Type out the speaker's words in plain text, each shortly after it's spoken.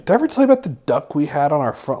Did I ever tell you about the duck we had on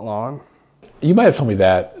our front lawn? You might have told me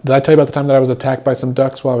that. Did I tell you about the time that I was attacked by some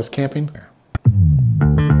ducks while I was camping?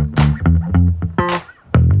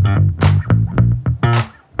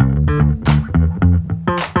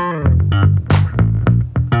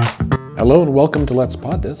 Hello and welcome to Let's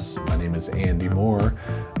Pod This. My name is Andy Moore.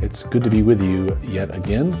 It's good to be with you yet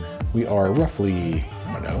again. We are roughly,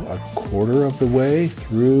 a quarter of the way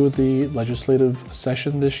through the legislative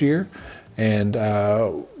session this year. And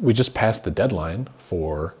we just passed the deadline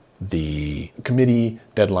for the committee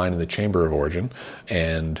deadline in the Chamber of Origin.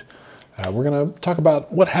 And we're going to talk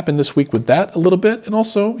about what happened this week with that a little bit. And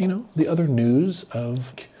also, the other news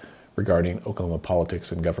regarding Oklahoma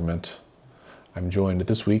politics and government. I'm joined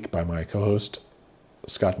this week by my co-host,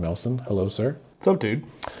 Scott Melson. Hello, sir. What's up, dude?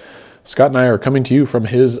 Scott and I are coming to you from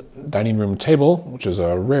his dining room table, which is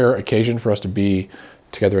a rare occasion for us to be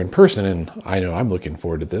together in person, and I know I'm looking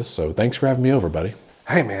forward to this, so thanks for having me over, buddy.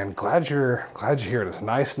 Hey, man, glad you're here. It's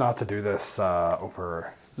nice not to do this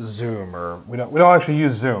over Zoom, or we don't actually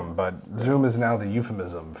use Zoom, but Zoom is now the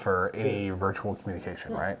euphemism for any virtual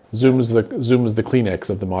communication, right? Zoom is the Kleenex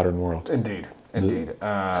of the modern world. Indeed.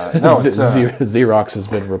 Xerox has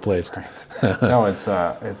been replaced. Right. No,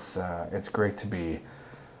 it's great to be.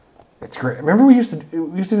 It's great. Remember, we used to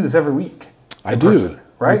do this every week. I do. Person,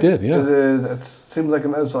 right? We did, yeah. It seems like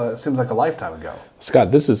a lifetime ago.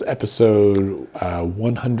 Scott, this is episode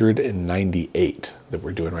 198 that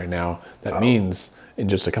we're doing right now. That means in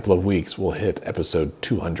just a couple of weeks we'll hit episode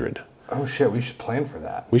 200. Oh shit! We should plan for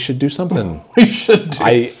that. We should do something.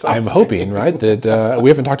 something. I'm hoping, right, that we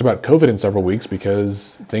haven't talked about COVID in several weeks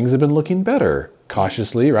because things have been looking better,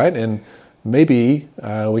 cautiously, right? And maybe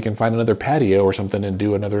we can find another patio or something and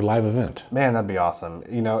do another live event. Man, that'd be awesome.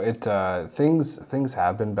 Things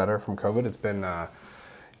have been better from COVID. It's been, I'll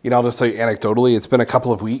just tell you anecdotally, it's been a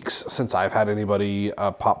couple of weeks since I've had anybody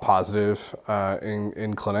pop positive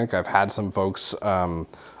in clinic. I've had some folks,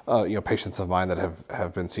 patients of mine that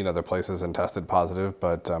have been seen other places and tested positive,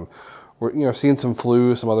 but we're seeing some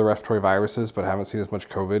flu, some other respiratory viruses, but haven't seen as much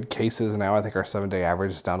COVID. Cases now, I think our 7-day average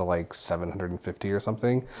is down to like 750 or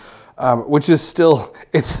something, which is still,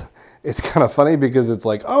 it's kind of funny because it's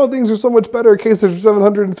like, oh, things are so much better. Cases are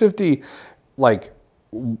 750. Like,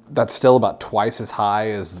 that's still about twice as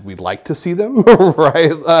high as we'd like to see them,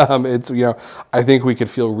 right? I think we could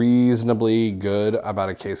feel reasonably good about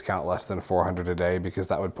a case count less than 400 a day because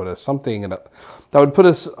that would put us on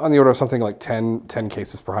the order of something like 10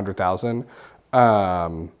 cases per 100,000,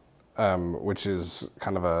 which is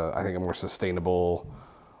kind of I think a more sustainable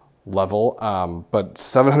level. But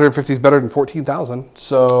 750 is better than 14,000.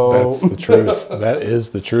 So that's the truth. That is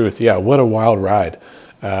the truth. Yeah, what a wild ride.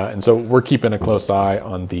 And so we're keeping a close eye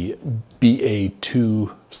on the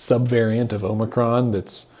BA2 subvariant of Omicron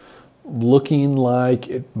that's looking like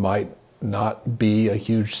it might not be a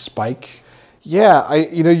huge spike. Yeah,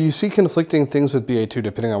 you see conflicting things with BA2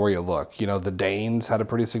 depending on where you look. The Danes had a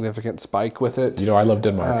pretty significant spike with it. I love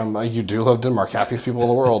Denmark. You do love Denmark. Happiest people in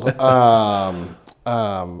the world. That's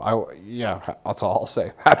all I'll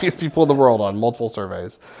say. Happiest people in the world on multiple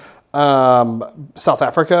surveys. South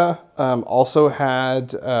Africa also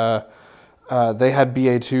had they had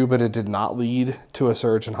BA2, but it did not lead to a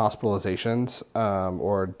surge in hospitalizations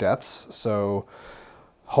or deaths. So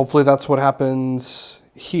hopefully that's what happens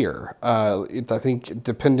here. I think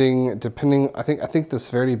depending. I think the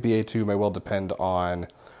severity of BA2 may well depend on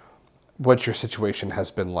what your situation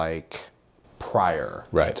has been like prior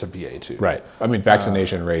to BA2. Right. I mean,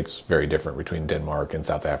 vaccination rates very different between Denmark and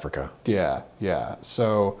South Africa. Yeah.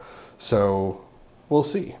 So we'll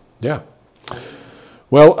see. Yeah.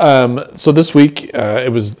 Well, so this week,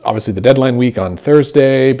 it was obviously the deadline week on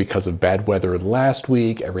Thursday. Because of bad weather last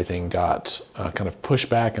week, everything got kind of pushed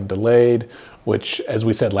back and delayed, which, as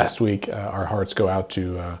we said last week, our hearts go out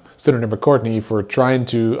to Senator McCartney for trying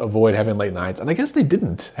to avoid having late nights. And I guess they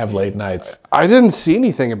didn't have late nights. I didn't see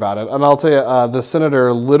anything about it. And I'll tell you, the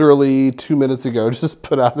senator literally 2 minutes ago just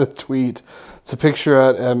put out a tweet. It's a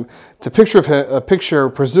picture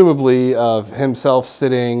presumably of himself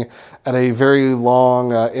sitting at a very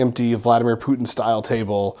long, empty Vladimir Putin style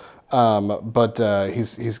table, but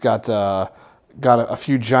he's got a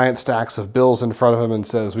few giant stacks of bills in front of him and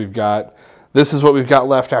says, "This is what we've got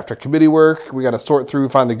left after committee work. We got to sort through,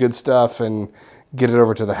 find the good stuff, and get it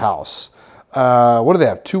over to the House." What do they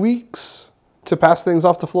have? 2 weeks to pass things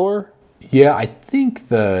off the floor? Yeah, I think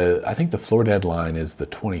the floor deadline is the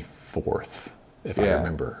 24th, if I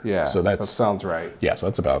remember. Yeah, so that sounds right. Yeah, so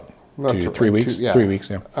that's about 3 weeks. 3 weeks,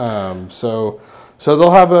 yeah. So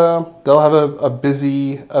they'll have a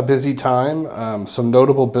busy time. Some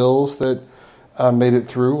notable bills that made it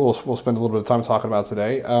through. We'll spend a little bit of time talking about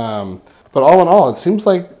today. But all in all, it seems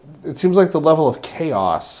like the level of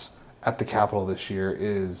chaos at the Capitol this year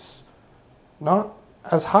is not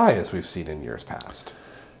as high as we've seen in years past.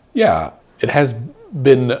 Yeah, it has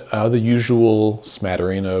been the usual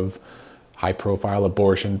smattering of high-profile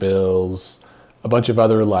abortion bills, a bunch of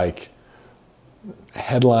other like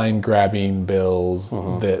headline-grabbing bills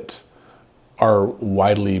that are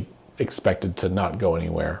widely expected to not go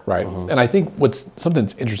anywhere, right? And I think something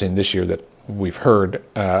that's interesting this year that we've heard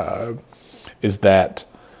is that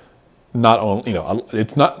not only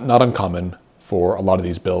it's not uncommon for a lot of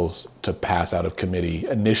these bills to pass out of committee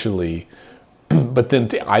initially, but then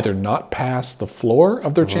to either not pass the floor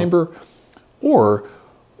of their chamber, or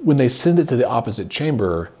when they send it to the opposite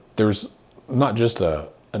chamber, there's not just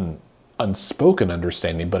an unspoken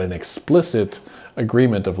understanding, but an explicit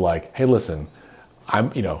agreement of like, hey, listen,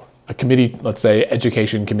 I'm, a committee, let's say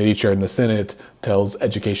Education Committee Chair in the Senate tells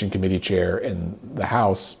Education Committee Chair in the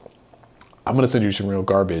House, I'm going to send you some real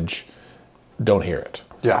garbage. Don't hear it.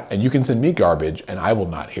 Yeah. And you can send me garbage and I will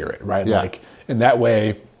not hear it, right? Yeah. Like in that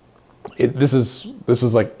way, this is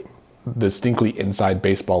like the distinctly inside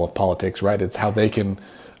baseball of politics, right? It's how they can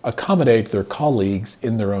accommodate their colleagues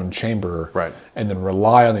in their own chamber, right, and then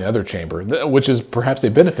rely on the other chamber, which is perhaps a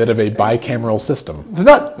benefit of a bicameral system.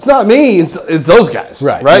 It's not me. It's those guys,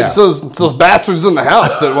 right? Right. Yeah. It's those bastards in the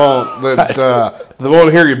House that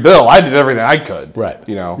won't hear your bill. I did everything I could, right?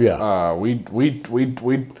 Yeah.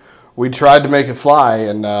 We tried to make it fly,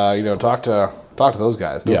 and talk to those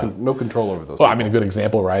guys. No control over those. Well, people. I mean, a good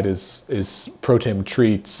example, right, is Pro Tem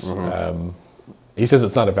Treats. He says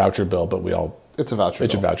it's not a voucher bill, but it's a voucher.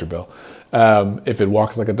 It's bill. a voucher bill. If it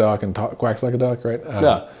walks like a duck and quacks like a duck, right?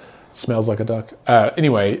 Yeah. Smells like a duck.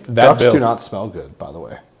 Anyway, that Ducks bill, do not smell good, by the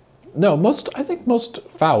way. No, I think most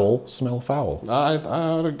fowl smell foul. I'd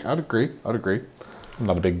agree. I'm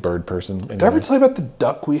not a big bird person. Anyway. Did I ever tell you about the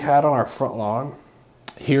duck we had on our front lawn?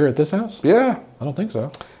 Here at this house? Yeah. I don't think so.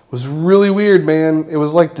 It was really weird, man. It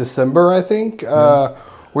was like December, I think. We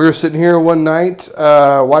were sitting here one night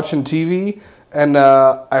watching TV, and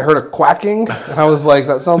I heard a quacking, and I was like,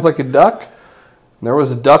 that sounds like a duck. And there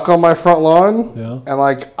was a duck on my front lawn, and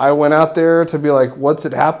like I went out there to be like, what's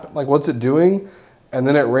it doing? And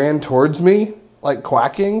then it ran towards me, like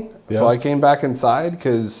quacking. Yeah. So I came back inside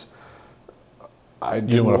because I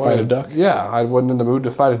didn't want to fight a duck? Yeah, I wasn't in the mood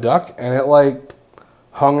to fight a duck, and it like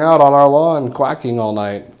hung out on our lawn quacking all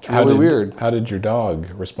night. It's really weird. How did your dog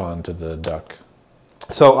respond to the duck?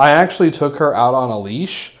 So I actually took her out on a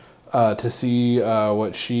leash to see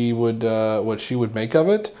what she would make of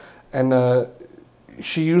it, and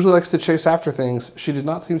she usually likes to chase after things. She did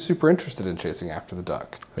not seem super interested in chasing after the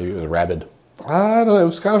duck. Maybe it was rabid. I don't know. It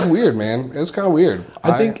was kind of weird, man. It was kind of weird.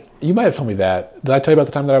 I think you might have told me that. Did I tell you about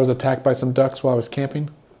the time that I was attacked by some ducks while I was camping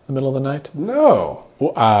in the middle of the night? No.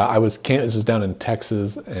 Well, this is down in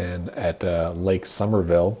Texas and at Lake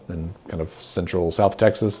Somerville in kind of central South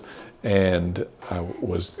Texas. And I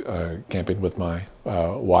was camping with my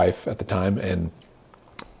wife at the time, and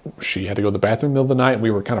she had to go to the bathroom in the middle of the night, and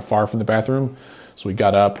we were kind of far from the bathroom. So we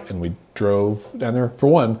got up and we drove down there. For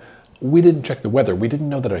one, we didn't check the weather. We didn't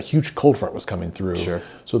know that a huge cold front was coming through. Sure.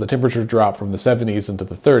 So the temperature dropped from the 70s into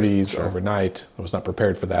the 30s overnight. I was not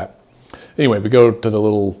prepared for that. Anyway, we go to the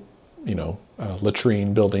little,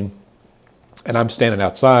 latrine building, and I'm standing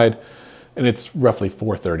outside, and it's roughly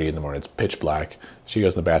 4:30 in the morning. It's pitch black. She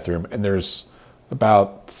goes in the bathroom, and there's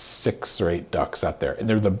about 6 or 8 ducks out there. And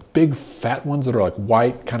they're the big fat ones that are like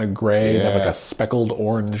white, kind of gray. They have like a speckled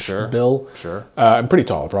orange bill. Sure. And pretty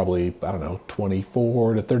tall, probably,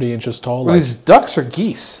 24 to 30 inches tall. Well, these ducks are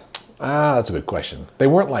geese. That's a good question. They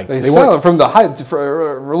weren't like... They weren't from the height.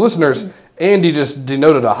 For listeners, Andy just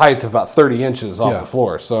denoted a height of about 30 inches off the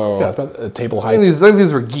floor. So yeah, it's about a table height. I think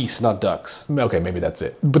these were geese, not ducks. Okay, maybe that's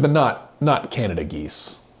it. But they're not Canada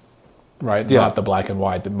geese. Right? Yeah. Not the black and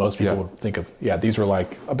white that most people would think of. Yeah, these were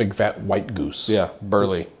like a big fat white goose. Yeah,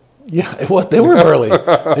 burly. Yeah, they were burly.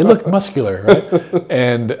 They looked muscular, right?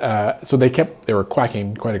 And so they were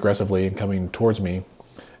quacking quite aggressively and coming towards me.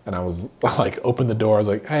 And I was like, open the door. I was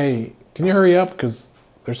like, hey, can you hurry up? Because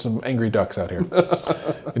there's some angry ducks out here.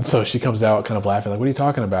 And so she comes out kind of laughing, like, what are you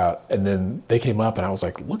talking about? And then they came up and I was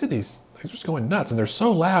like, look at these. They're just going nuts, and they're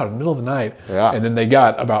so loud in the middle of the night. Yeah. And then they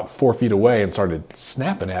got about 4 feet away and started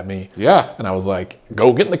snapping at me. Yeah. And I was like,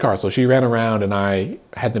 go get in the car. So she ran around, and I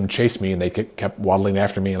had them chase me, and they kept waddling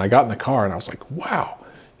after me. And I got in the car, and I was like, wow,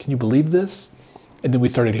 can you believe this? And then we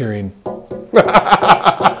started hearing,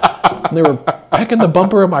 and they were pecking the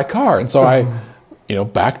bumper of my car. And so I,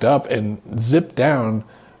 backed up and zipped down.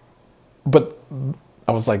 But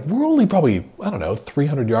I was like, we're only probably, I don't know,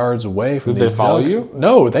 300 yards away from Did these they follow ducks. you?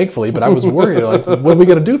 No, thankfully, but I was worried. Like, what are we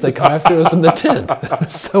going to do if they come after us in the tent?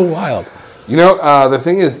 It's so wild. You know, the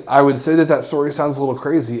thing is, I would say that story sounds a little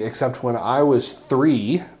crazy, except when I was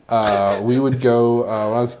 3, we would go, when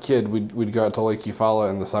I was a kid, we'd go out to Lake Eufaula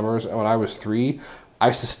in the summers. And when I was 3,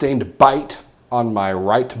 I sustained a bite on my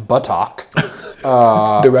right buttock.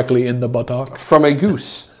 Directly in the buttock? From a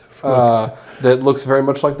goose that looks very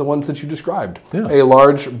much like the ones that you described. Yeah. A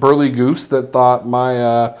large, burly goose that thought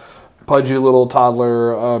my pudgy little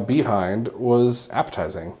toddler behind was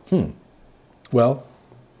appetizing. Well,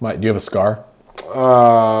 do you have a scar?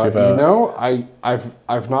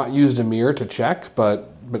 I've not used a mirror to check, but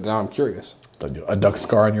now I'm curious. A duck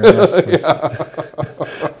scar on your ass?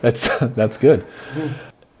 That's good.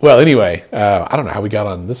 Well, anyway, I don't know how we got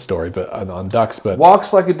on this story, but on ducks. But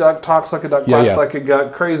walks like a duck, talks like a duck, quacks yeah. like a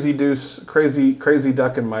duck. Crazy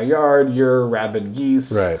duck in my yard. You're rabid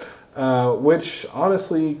geese. Right. Which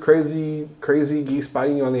honestly, crazy geese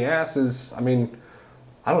biting you on the ass is. I mean,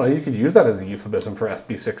 I don't know. You could use that as a euphemism for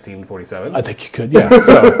SB 1647. I think you could. Yeah.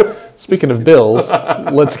 So speaking of bills,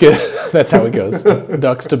 let's get. That's how it goes.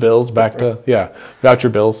 Ducks to bills, back to voucher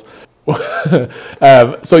bills.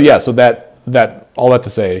 So that all that to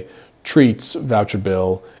say, Treat's voucher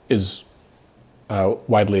bill is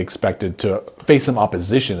widely expected to face some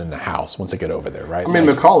opposition in the House once they get over there, right? I mean,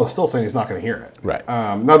 McCall is still saying he's not going to hear it. Right.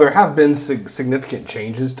 Now, there have been significant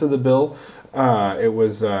changes to the bill. It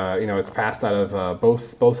was, it's passed out of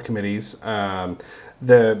both committees. One of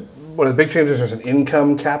the big changes, there's an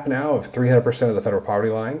income cap now of 300% of the federal poverty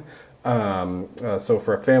line. So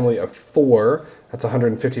for a family of 4, that's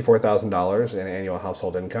 $154,000 in annual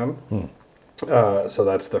household income. So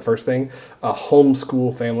that's the first thing.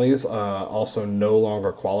 Homeschool families also no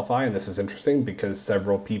longer qualify, and this is interesting because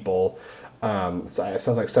several people, it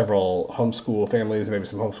sounds like several homeschool families, maybe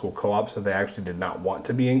some homeschool co-ops, that they actually did not want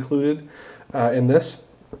to be included in this.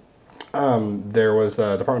 There was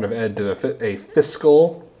the Department of Ed did a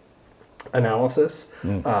fiscal analysis,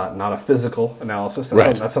 not a physical analysis.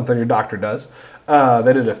 That's something your doctor does.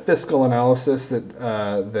 They did a fiscal analysis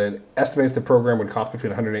that estimates the program would cost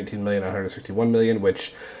between $118 million and $161 million,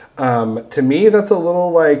 which to me that's a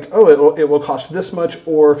little like, it will cost this much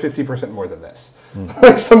or 50% more than this,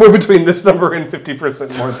 like somewhere between this number and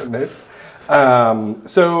 50% more than this.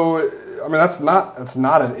 So I mean that's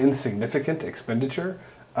not an insignificant expenditure.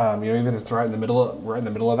 Even if it's right in the middle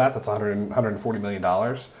of that, that's $140 million.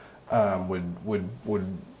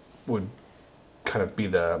 Would kind of be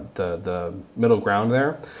the middle ground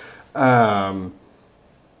there.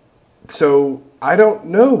 So I don't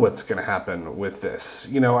know what's going to happen with this.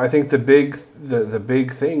 I think the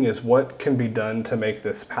big thing is what can be done to make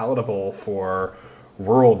this palatable for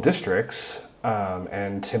rural districts.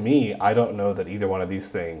 And to me, I don't know that either one of these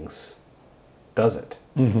things does it.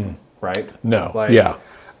 Mm-hmm. Right? No.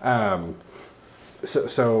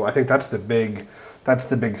 So I think that's the big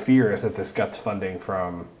fear, is that this guts funding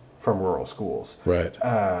from rural schools. Right.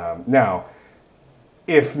 Now,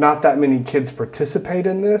 if not that many kids participate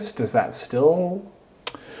in this, does that still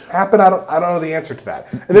happen? I don't know the answer to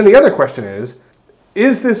that. And then the other question is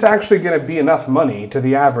this actually going to be enough money to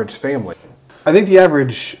the average family? I think the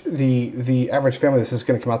average family, this is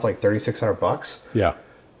going to come out to like $3,600. Yeah.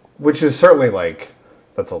 Which is certainly like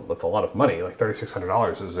that's a lot of money. Like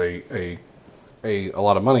 $3,600 is a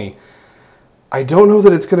lot of money. I don't know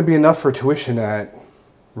that it's going to be enough for tuition at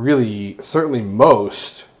really certainly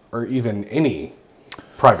most or even any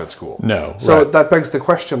private school. No. So that begs the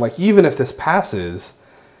question, like, even if this passes,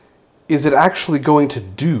 is it actually going to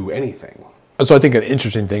do anything? So I think an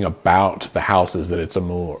interesting thing about the House is that it's a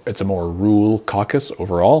more rural caucus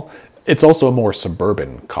overall. It's also a more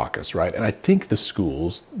suburban caucus, right? And I think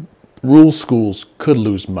rural schools could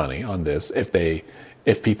lose money on this if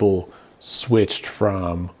people switched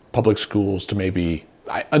from public schools to maybe,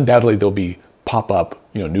 undoubtedly there'll be pop-up,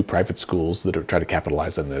 new private schools that are trying to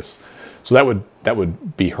capitalize on this. So that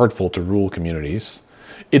would be hurtful to rural communities.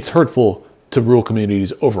 It's hurtful to rural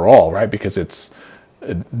communities overall, right? Because it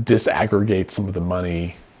disaggregates some of the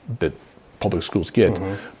money that public schools get.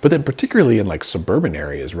 Mm-hmm. But then particularly in like suburban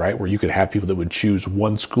areas, right, where you could have people that would choose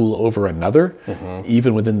one school over another, mm-hmm.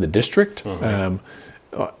 even within the district. Mm-hmm.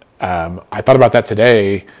 I thought about that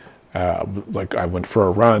today. Like I went for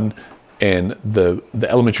a run, and the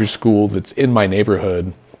elementary school that's in my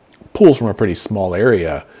neighborhood pulls from a pretty small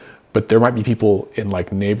area, but there might be people in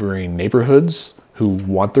like neighboring neighborhoods who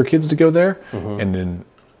want their kids to go there, mm-hmm.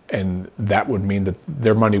 and that would mean that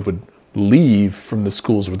their money would leave from the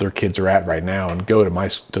schools where their kids are at right now and go to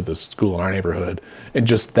the school in our neighborhood. And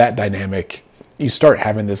just that dynamic, you start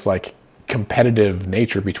having this like competitive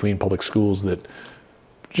nature between public schools that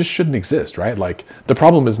just shouldn't exist, right? Like, the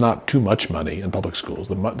problem is not too much money in public schools.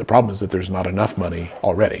 The problem is that there's not enough money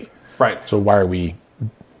already. Right. So why are we...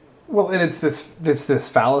 Well, and it's this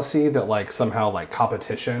fallacy that like somehow like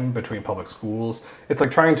competition between public schools, it's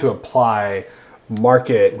like trying to apply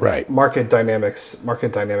market dynamics and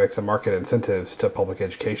market incentives to public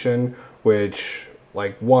education, which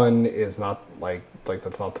like one is not like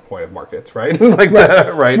that's not the point of markets, right? Like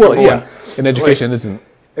that, right? Well, yeah. And education isn't...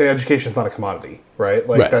 And education is not a commodity, right?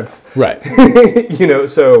 Like that's right.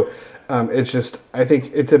 So it's just, I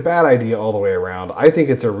think it's a bad idea all the way around. I think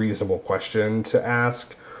it's a reasonable question to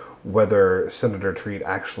ask whether Senator Treat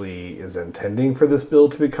actually is intending for this bill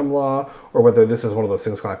to become law, or whether this is one of those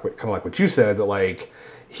things kind of like what you said, that like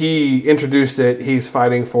he introduced it, he's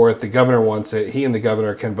fighting for it, the governor wants it, he and the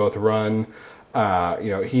governor can both run. He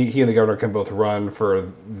and the governor can both run for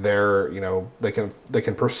their, they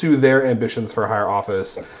can pursue their ambitions for higher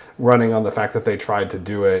office, running on the fact that they tried to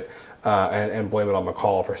do it, and blame it on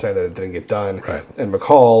McCall for saying that it didn't get done. Right. And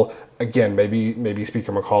McCall, again, maybe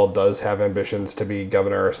Speaker McCall does have ambitions to be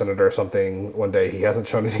governor or senator or something one day. He hasn't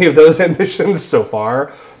shown any of those ambitions so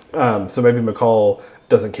far. So maybe McCall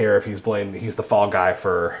doesn't care if he's the fall guy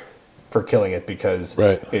for killing it, because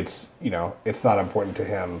it's not important to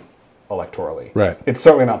him electorally. Right. It's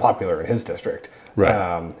certainly not popular in his district.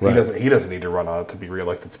 Right. He doesn't need to run on it to be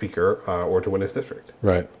reelected speaker or to win his district.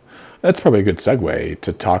 Right. That's probably a good segue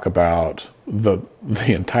to talk about the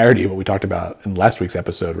entirety of what we talked about in last week's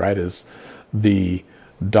episode, right? Is the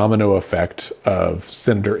domino effect of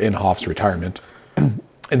Senator Inhofe's retirement.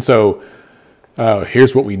 And so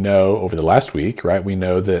here's what we know over the last week, right? We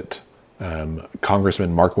know that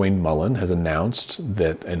Congressman Markwayne Mullin has announced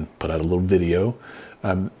that, and put out a little video,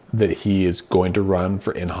 that he is going to run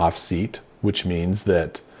for Inhofe's seat, which means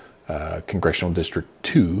that Congressional District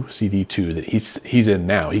 2, CD2, that he's in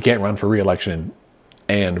now, he can't run for re-election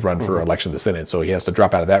and run for election to the Senate, so he has to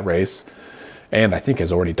drop out of that race, and I think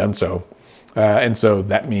has already done so. And so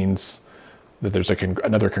that means that there's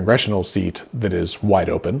another congressional seat that is wide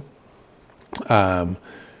open. And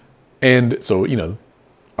so,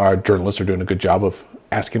 our journalists are doing a good job of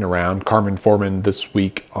asking around. Carmen Foreman this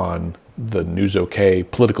week on the News OK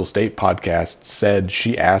Political State podcast said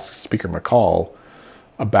she asked Speaker McCall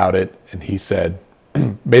about it, and he said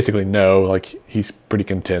basically no, like he's pretty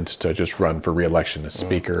content to just run for re-election as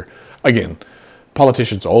speaker. Again,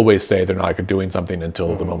 politicians always say they're not doing something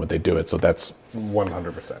until the moment they do it, so that's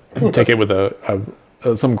 100%. Take it with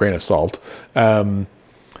some grain of salt. And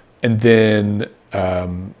then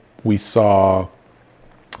we saw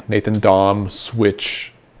Nathan Dahm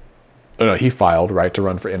switch. Oh no, he filed to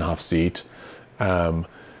run for Inhofe's seat.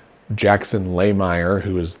 Jackson Laymeyer,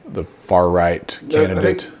 who is the far right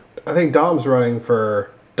candidate. I think Dahm's running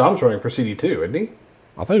for CD2, isn't he?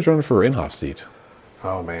 I thought he was running for Inhofe's seat.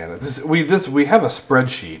 Oh man, we have a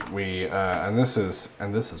spreadsheet. And this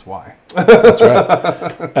is why. That's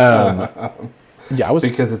right.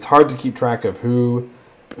 Because it's hard to keep track of who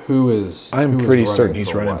is. I'm pretty certain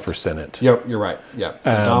he's running for Senate. Yep, you're right. Yep.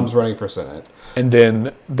 So Dahm's running for Senate. And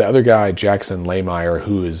then the other guy, Jackson Laymeyer,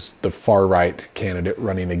 who is the far right candidate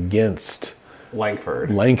running against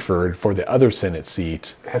Lankford for the other Senate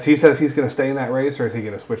seat. Has he said if he's going to stay in that race, or is he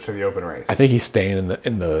going to switch to the open race? I think he's staying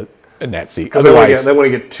in that seat. Otherwise, they want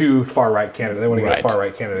to get two far right candidates. They want to get a far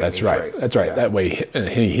right candidate. That's in each right. race. That's right. Yeah. That way,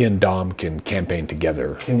 he and Dahm can campaign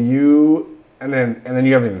together. Can you? And then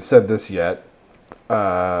you haven't even said this yet.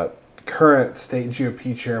 Current state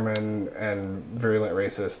GOP chairman and virulent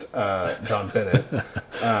racist John Bennett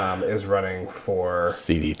is running for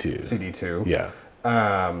CD2. Yeah.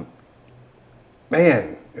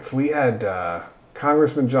 Man, if we had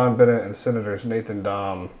Congressman John Bennett and Senators Nathan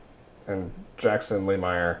Dahm and Jackson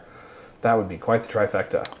Laymeyer, that would be quite the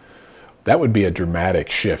trifecta. That would be a dramatic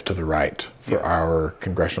shift to the right for our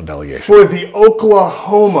congressional delegation. For the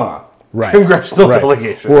Oklahoma congressional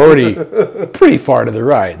delegation. We're already pretty far to the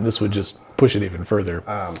right, and this would just push it even further.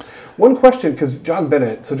 One question, because John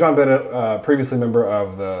Bennett, previously member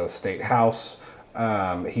of the State House,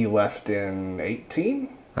 he left in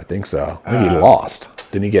 2018? I think so. I think he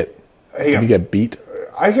lost. Didn't he get beat?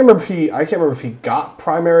 I can't remember if he got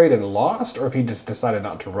primaried and lost, or if he just decided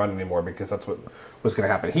not to run anymore because that's what was going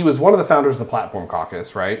to happen. He was one of the founders of the Platform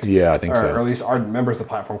Caucus, right? Yeah, I think so. Or at least our members of the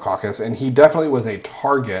Platform Caucus, and he definitely was a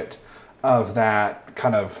target of that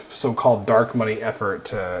kind of so-called dark money effort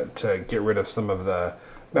to get rid of some of the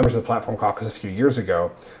members of the Platform Caucus a few years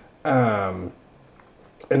ago, and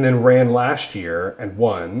then ran last year and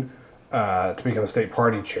won to become a state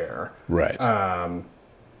party chair. Right.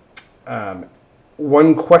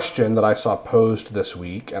 one question that I saw posed this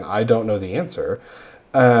week, and I don't know the answer,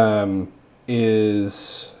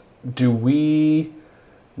 is do we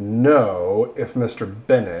know if Mr.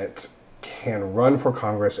 Bennett can run for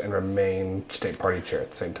Congress and remain state party chair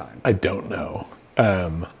at the same time? I don't know.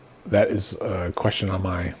 That is a question on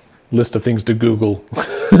my list of things to Google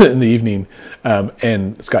in the evening.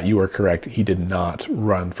 And Scott, you are correct. He did not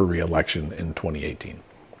run for re-election in 2018.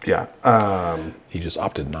 Yeah. He just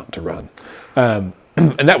opted not to run. And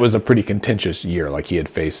that was a pretty contentious year. Like he had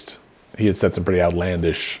said some pretty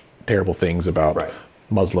outlandish, terrible things about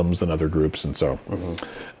Muslims and other groups. And so,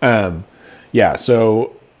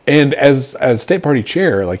 so, and as state party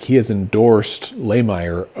chair, like he has endorsed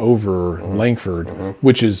Laymeyer over Langford,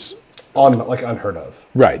 which is unheard of.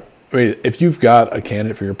 Right. I mean, if you've got a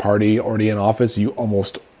candidate for your party already in office, you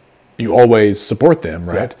always support them,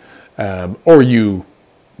 right? Yeah. Or you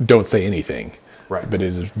don't say anything. Right. But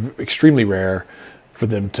it is extremely rare for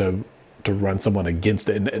them to run someone against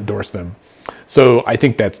it and endorse them. So I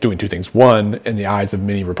think that's doing two things. One, in the eyes of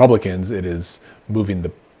many Republicans, it is moving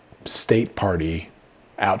the state party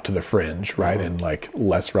out to the fringe, right? And like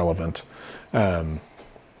less relevant.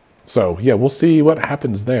 So yeah, we'll see what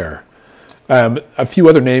happens there. A few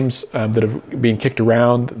other names that are being kicked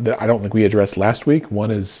around that I don't think we addressed last week.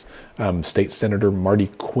 One is State Senator Marty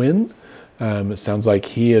Quinn. It sounds like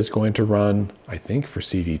he is going to run, I think, for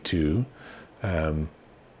CD2.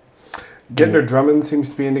 Gentner Drummond seems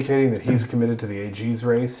to be indicating that he's committed to the AG's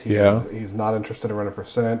race. He's not interested in running for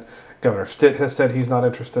Senate. Governor Stitt has said he's not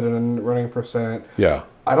interested in running for Senate. Yeah.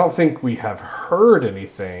 I don't think we have heard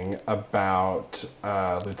anything about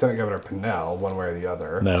Lieutenant Governor Pinnell, one way or the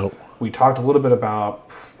other. No. We talked a little bit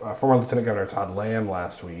about former Lieutenant Governor Todd Lamb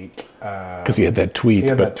last week. Because he had that tweet.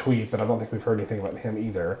 But I don't think we've heard anything about him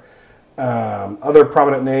either. Other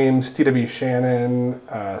prominent names: T.W. Shannon,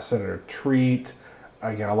 Senator Treat.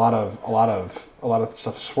 Again, a lot of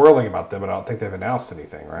stuff swirling about them, but I don't think they've announced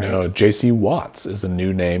anything, right? No, J.C. Watts is a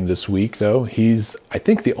new name this week, though. He's, I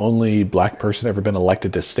think, the only black person ever been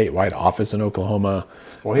elected to statewide office in Oklahoma.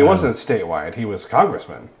 Well, he wasn't statewide. He was a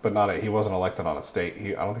congressman, but he wasn't elected on a state.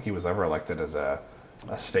 I don't think he was ever elected as a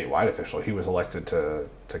statewide official. He was elected to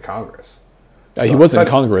Congress. He was in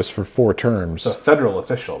Congress for 4 terms. A federal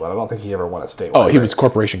official, but I don't think he ever won a statewide. Oh, he was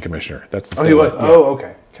corporation commissioner. That's the he was. Yeah. Oh,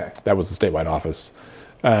 okay. That was the statewide office.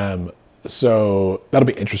 So that'll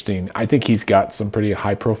be interesting. I think he's got some pretty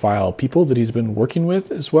high-profile people that he's been working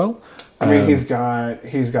with as well. I mean, he's got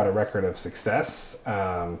a record of success.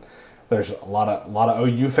 There's a lot of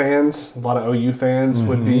OU fans. A lot of OU fans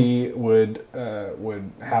would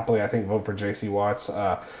happily, I think, vote for J.C. Watts.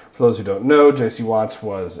 For those who don't know, J.C. Watts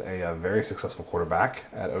was a very successful quarterback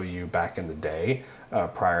at OU back in the day,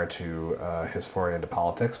 prior to his foray into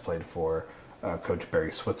politics. Played for Coach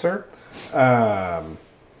Barry Switzer. We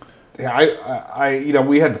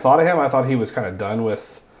had thought of him. I thought he was kind of done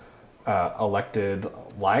with elected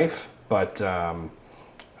life, but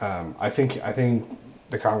I think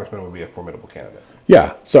the congressman would be a formidable candidate.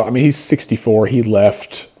 Yeah. So, I mean, he's 64. He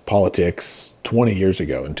left politics 20 years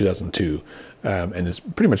ago in 2002, and has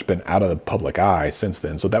pretty much been out of the public eye since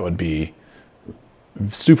then. So that would be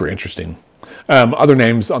super interesting. Other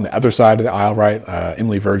names on the other side of the aisle, right?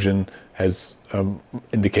 Emily Virgin has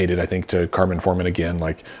indicated, I think, to Carmen Foreman again,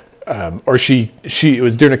 like, or it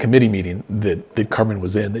was during a committee meeting that Carmen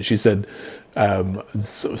was in, that she said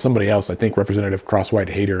somebody else, I think Representative Crosswhite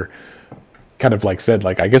Hader, kind of like said,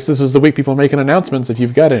 like, I guess this is the week people are making announcements if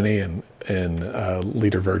you've got any, and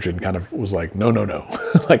Leader Virgin kind of was like, no.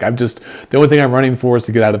 Like, the only thing I'm running for is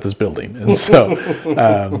to get out of this building. And so,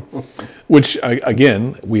 which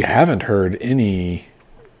again, we haven't heard any,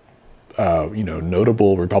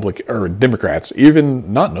 notable Republican or Democrats,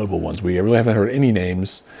 even not notable ones. We really haven't heard any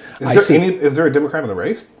names. Is there a Democrat in the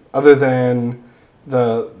race other than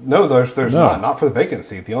there's not for the vacant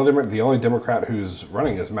seat. The only Democrat who's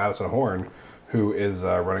running is Madison Horn, who is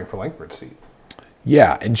running for Langford's seat.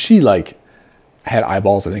 Yeah, and she had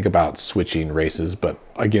eyeballs, I think, about switching races, but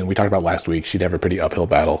again, we talked about last week, she'd have a pretty uphill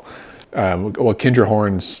battle. Kendra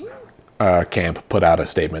Horn's camp put out a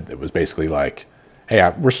statement that was basically like,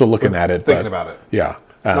 hey, we're still looking at it. Thinking about it. Yeah.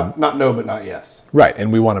 Not no, but not yes. Right, and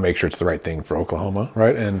we want to make sure it's the right thing for Oklahoma,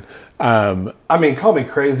 right? And I mean, call me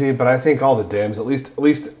crazy, but I think all the Dems, at least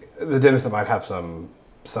the Dems that might have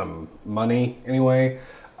some money anyway,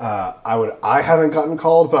 I haven't gotten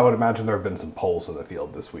called, but I would imagine there have been some polls in the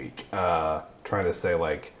field this week trying to say,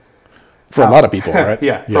 like, for a lot of people, right?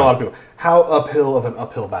 Yeah, for a lot of people. How uphill of an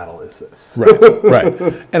uphill battle is this?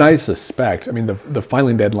 Right. And I suspect, I mean, the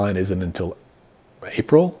filing deadline isn't until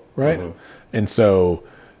April, right? Mm-hmm. And so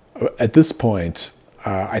at this point,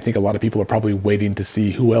 I think a lot of people are probably waiting to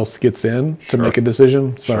see who else gets in to make a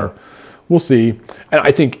decision. So we'll see. And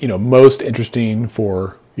I think, most interesting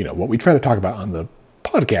for, what we try to talk about on the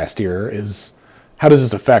podcast here is how does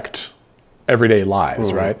this affect everyday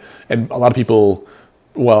lives, right? And a lot of people,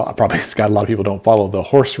 probably, Scott, a lot of people don't follow the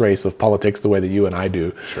horse race of politics the way that you and I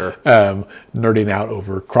do. Sure. Nerding out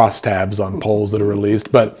over crosstabs on polls that are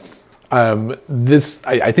released. But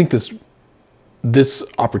I think this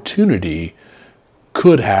opportunity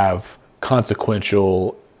could have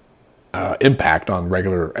consequential impact on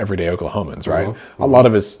regular everyday Oklahomans, right? A lot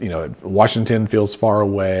of us, Washington feels far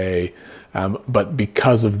away, but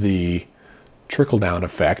because of the trickle-down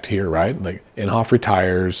effect here, right? Like Inhofe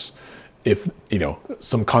retires, if,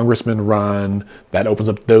 some congressmen run, that opens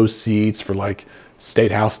up those seats for like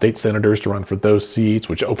state house, state senators to run for those seats,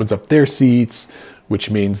 which opens up their seats, which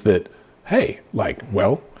means that, hey,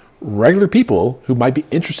 regular people who might be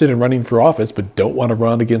interested in running for office but don't want to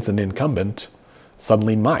run against an incumbent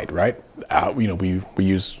suddenly might, right? We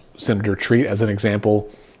use Senator Treat as an example.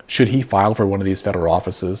 Should he file for one of these federal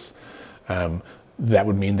offices, that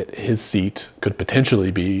would mean that his seat could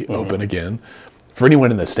potentially be open again. For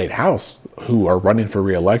anyone in the state house who are running for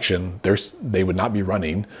re-election, they would not be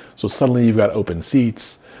running. So suddenly you've got open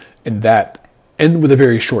seats, and with a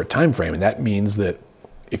very short time frame. And that means that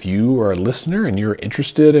if you are a listener and you're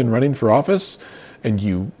interested in running for office, and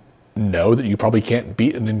you know that you probably can't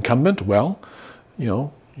beat an incumbent,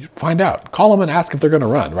 you find out. Call them and ask if they're going to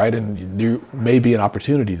run, right? And there may be an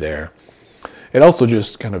opportunity there. It also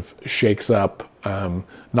just kind of shakes up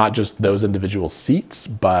not just those individual seats,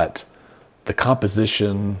 but the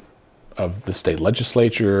composition of the state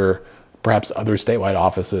legislature, perhaps other statewide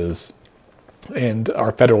offices, and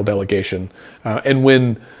our federal delegation. And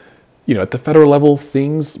when, at the federal level,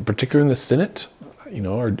 things, particularly in the Senate,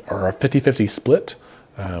 are a 50-50 split,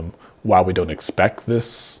 while we don't expect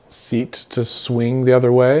this seat to swing the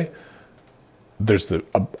other way, there's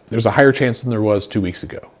a higher chance than there was 2 weeks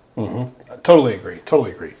ago. Totally agree.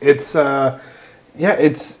 It's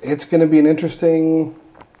it's going to be an interesting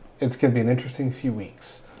few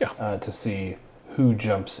weeks. To see who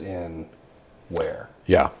jumps in where.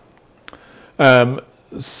 Yeah.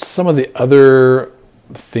 Some of the other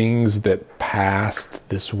things that passed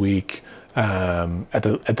this week at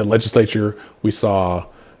the legislature, we saw.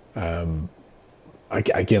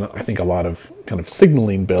 Again, I think a lot of kind of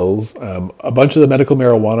signaling bills. A bunch of the medical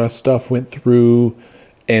marijuana stuff went through,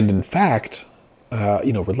 and in fact,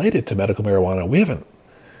 related to medical marijuana, we haven't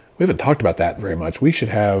talked about that very much. We should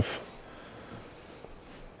have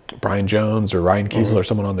Brian Jones or Ryan Kiesel or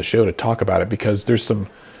someone on the show to talk about it, because there's some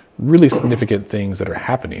really significant things that are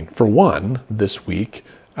happening. For one, this week,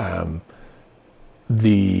 a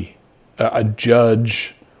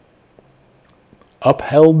judge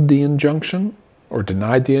upheld the injunction or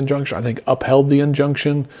denied the injunction. I think upheld the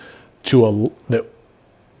injunction that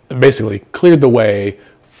basically cleared the way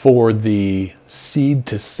for the seed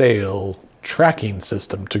to sale tracking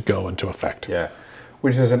system to go into effect. Yeah,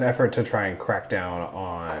 which is an effort to try and crack down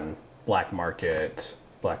on black market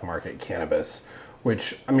cannabis,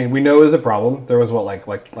 which we know is a problem. There was like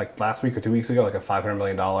last week or 2 weeks ago, like a $500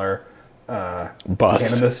 million bust.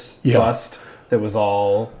 Cannabis bust that was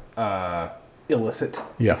all illicit,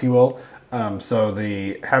 if you will. So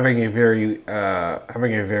having a very I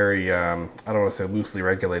don't want to say loosely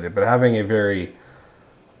regulated, but having a very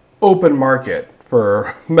open market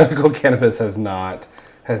for medical cannabis has not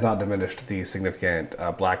diminished the significant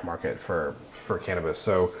black market for cannabis.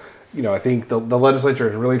 So, I think the legislature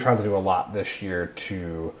is really trying to do a lot this year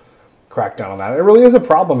to crack down on that. It really is a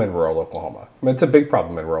problem in rural Oklahoma. It's a big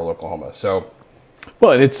problem in rural Oklahoma. So,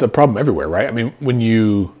 well, and it's a problem everywhere, right? when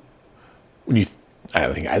you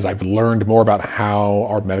I think as I've learned more about how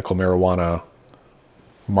our medical marijuana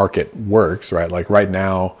market works, right? Like right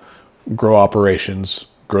now, grow operations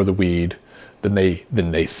grow the weed, then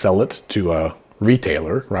they sell it to a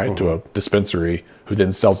retailer, right? To a dispensary who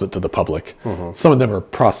then sells it to the public. Some of them are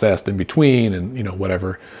processed in between, and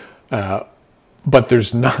whatever. But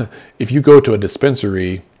there's not. If you go to a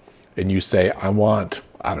dispensary and you say, "I want,"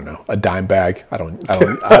 I don't know, a dime bag. I don't know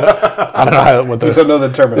what the. I don't know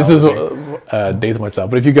the terminology. This is dates myself.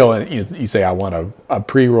 But if you go and you say, "I want a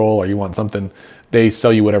pre-roll," or you want something, they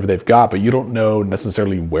sell you whatever they've got, but you don't know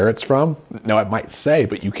necessarily where it's from. Now it might say,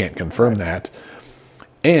 but you can't confirm that.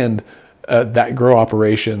 And that grow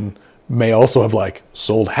operation may also have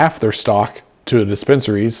sold half their stock to the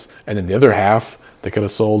dispensaries, and then the other half they could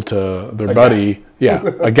have sold to their buddy. Guy. Yeah,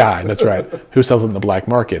 a guy, that's right, who sells it in the black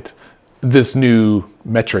market. This new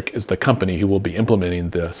metric is the company who will be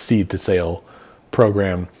implementing the seed to sale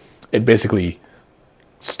program. It basically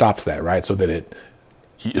stops that, right? So that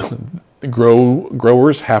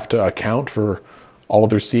growers have to account for all of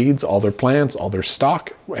their seeds, all their plants, all their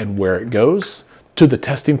stock, and where it goes to the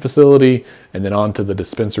testing facility and then on to the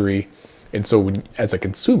dispensary. And so as a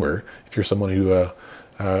consumer, if you're someone who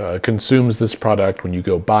consumes this product, when you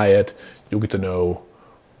go buy it, you'll get to know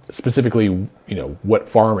specifically, what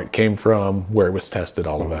farm it came from, where it was tested,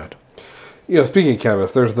 all of that. Speaking of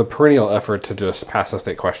cannabis, there's the perennial effort to just pass a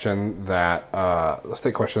state question that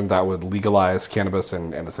would legalize cannabis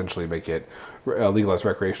and essentially make it legalize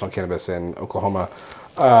recreational cannabis in Oklahoma.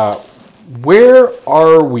 Where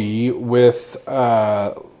are we with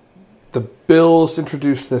the bills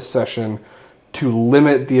introduced this session to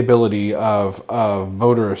limit the ability of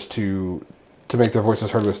voters to make their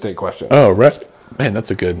voices heard with state questions? Oh, right. Man,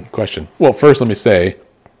 that's a good question. Well, first let me say,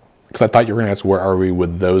 because I thought you were going to ask where are we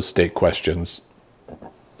with those state questions,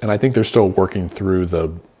 and I think they're still working through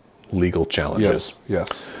the legal challenges.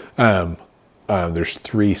 Yes. There's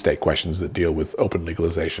 3 state questions that deal with open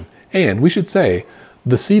legalization. And we should say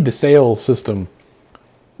the seed to sale system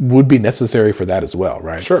would be necessary for that as well,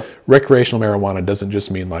 right? Sure. Recreational marijuana doesn't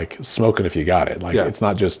just mean like smoking if you got it. It's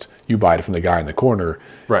not just you buy it from the guy in the corner.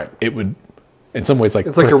 Right. It would, in some ways,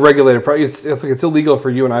 it's like a regulated price. It's like it's illegal for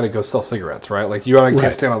you and I to go sell cigarettes, right? Like you and I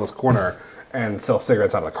can't stand on this corner and sell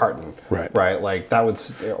cigarettes out of the carton, right? Like that would,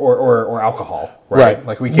 or alcohol, right?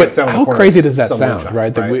 Like we can't stand on the corner. How crazy does that sound,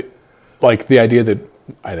 right? That we, like the idea that,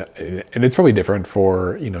 and it's probably different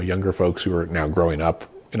for younger folks who are now growing up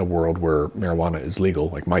in a world where marijuana is legal.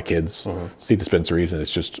 Like my kids see dispensaries and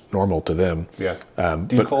it's just normal to them. Yeah.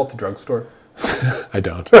 Do you call it the drugstore? I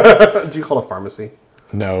don't. Do you call it a pharmacy?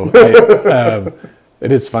 No.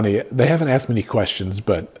 It is funny. They haven't asked many questions,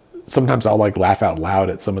 but sometimes I'll laugh out loud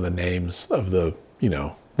at some of the names of the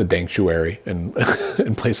danctuary and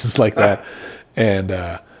and places like that. And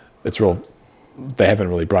it's real. They haven't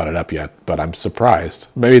really brought it up yet, but I'm surprised.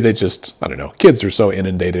 Maybe they just, I don't know. Kids are so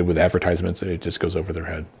inundated with advertisements that it just goes over their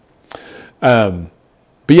head.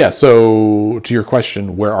 But yeah, so to your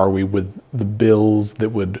question, where are we with the bills that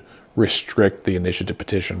would restrict the initiative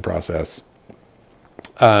petition process?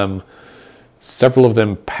 Several of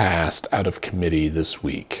them passed out of committee this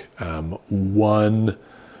week. One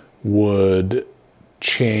would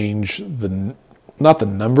change not the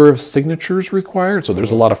number of signatures required, so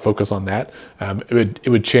there's a lot of focus on that. It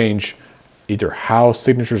would change either how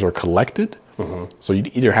signatures are collected. So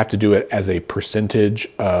you'd either have to do it as a percentage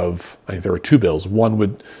of, I think there were 2 bills. One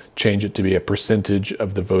would change it to be a percentage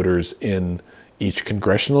of the voters in each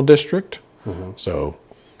congressional district. So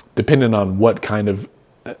depending on what kind of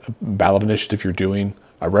ballot initiative you're doing,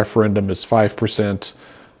 a referendum is 5%,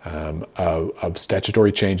 a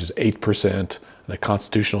statutory change is 8%, and a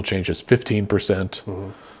constitutional change is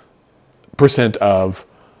 15% percent of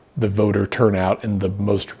the voter turnout in the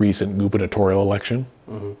most recent gubernatorial election.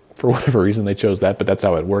 For whatever reason they chose that, but that's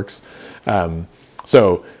how it works.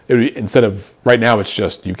 So instead of right now, it's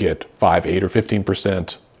just you get 5, 8, or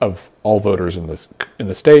 15% of all voters in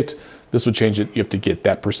the state. This would change it. You have to get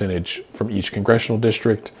that percentage from each congressional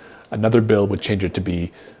district. Another bill would change it to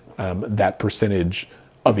be that percentage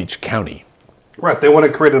of each county. Right. They want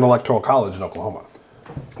to create an electoral college in Oklahoma.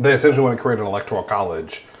 They essentially want to create an electoral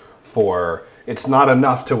college for, it's not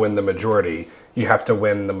enough to win the majority. You have to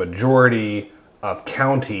win the majority of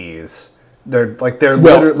counties.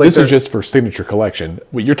 This is just for signature collection.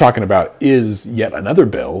 What you're talking about is yet another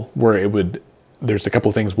bill where there's a couple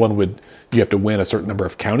of things. One you have to win a certain number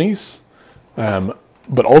of counties,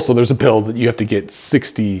 but also there's a bill that you have to get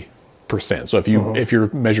 60%. So if your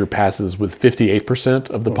measure passes with 58%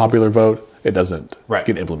 of the popular vote, it doesn't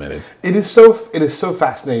get implemented. It is so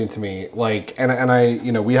fascinating to me.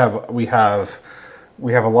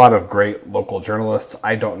 We have a lot of great local journalists.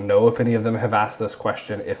 I don't know if any of them have asked this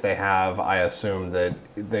question. If they have, I assume that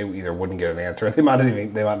they either wouldn't get an answer, or they might not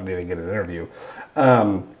even get an interview.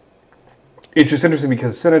 It's just interesting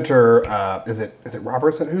because Senator is it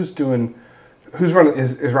Robertson is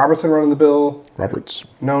Robertson running the bill? Roberts.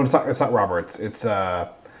 No, it's not Roberts. It's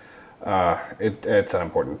it's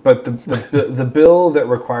unimportant. But the bill that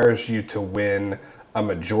requires you to win a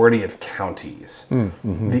majority of counties.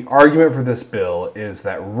 The argument for this bill is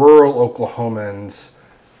that rural Oklahomans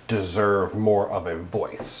deserve more of a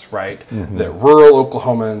voice, right? That rural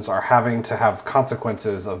Oklahomans are having to have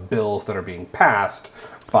consequences of bills that are being passed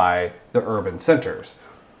by the urban centers.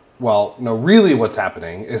 Well, no, really what's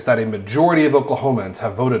happening is that a majority of Oklahomans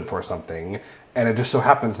have voted for something, and it just so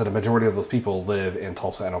happens that a majority of those people live in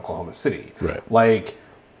Tulsa and Oklahoma City. Right.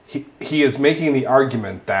 He is making the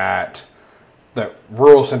argument that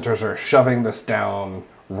rural centers are shoving this down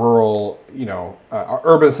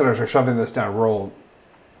urban centers are shoving this down rural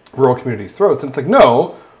rural communities' throats. And it's like,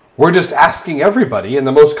 no, we're just asking everybody, and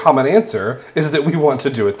the most common answer is that we want to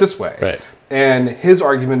do it this way. Right. And his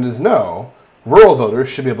argument is no, rural voters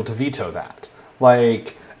should be able to veto that.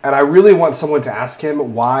 Like, and I really want someone to ask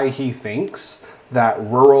him why he thinks that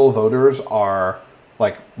rural voters are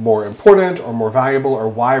like more important or more valuable, or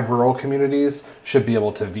why rural communities should be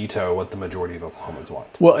able to veto what the majority of Oklahomans want.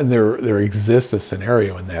 Well, and there exists a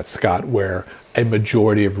scenario in that, Scott, where a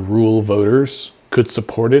majority of rural voters could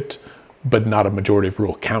support it, but not a majority of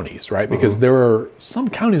rural counties, right? Because there are some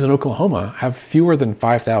counties in Oklahoma have fewer than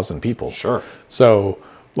 5,000 people. Sure. So,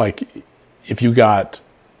 like, if you got,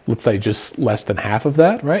 let's say, just less than half of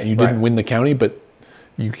that, right? And you didn't win the county, but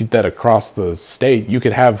you get that across the state, you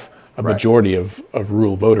could have a majority of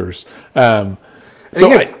rural voters. So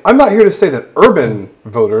again, I'm not here to say that urban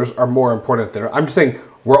voters are more important than, I'm just saying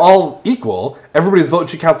we're all equal. Everybody's vote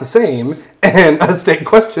should count the same, and a state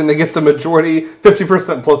question that gets a majority,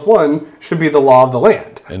 50% plus one, should be the law of the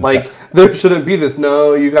land. There shouldn't be this,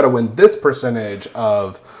 no, you got to win this percentage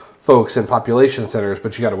of folks in population centers,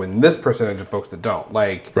 but you got to win this percentage of folks that don't.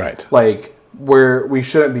 We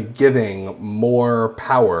shouldn't be giving more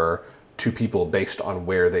power to people based on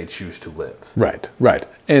where they choose to live. Right.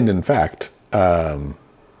 And in fact,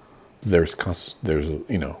 there's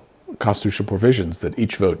constitutional provisions that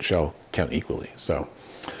each vote shall count equally. So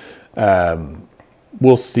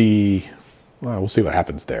we'll see. Well, we'll see what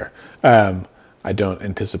happens there. I don't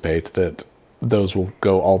anticipate that those will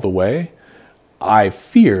go all the way. I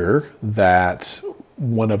fear that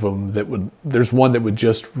there's one that would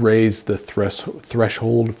just raise the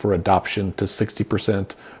threshold for adoption to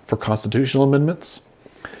 60% for constitutional amendments.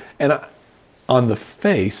 And on the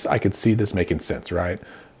face, I could see this making sense, right?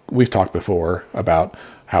 We've talked before about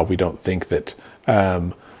how we don't think that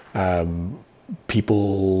that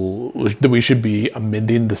we should be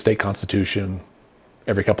amending the state constitution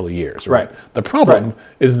every couple of years, right? The problem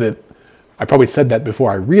is that I probably said that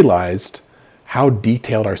before I realized how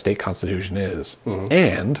detailed our state constitution is,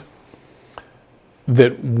 and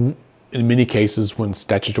that in many cases when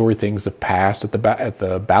statutory things have passed at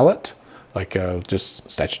the ballot, like just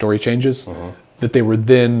statutory changes, that they were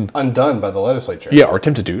then undone by the legislature. Yeah, or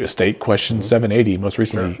attempted to. State Question 780, most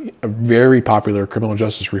recently, a very popular criminal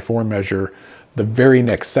justice reform measure. The very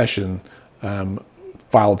next session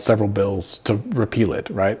filed several bills to repeal it,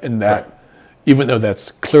 right? And that, even though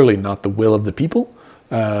that's clearly not the will of the people,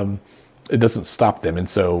 it doesn't stop them. And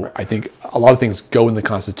so I think a lot of things go in the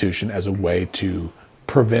Constitution as a way to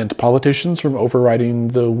prevent politicians from overriding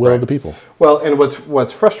the will of the people. Well, and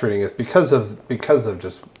what's frustrating is because of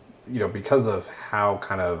how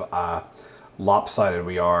kind of lopsided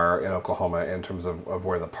we are in Oklahoma in terms of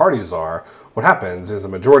where the parties are, what happens is a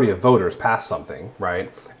majority of voters pass something, right?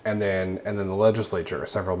 And then the legislature,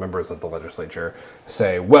 several members of the legislature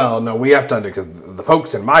say, well, no, we have to undo because the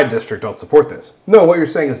folks in my district don't support this. No, what you're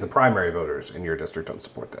saying is the primary voters in your district don't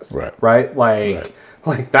support this. Right? Like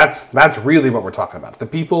that's really what we're talking about. The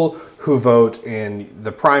people who vote in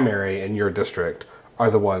the primary in your district are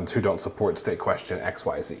the ones who don't support state question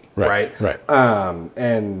XYZ. Right.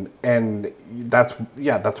 And that's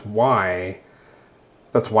why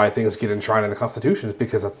things get enshrined in the Constitution, is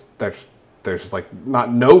because there's like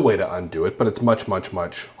not no way to undo it, but it's much, much,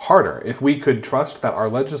 much harder. If we could trust that our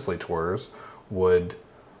legislators would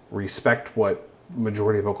respect what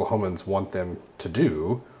majority of Oklahomans want them to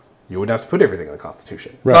do, you wouldn't have to put everything in the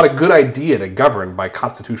Constitution. It's not a good idea to govern by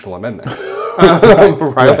constitutional amendment.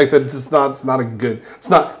 Like that's not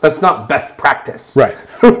best practice. Right.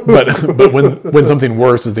 But when something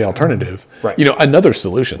worse is the alternative. Right. Another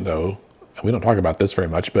solution though, we don't talk about this very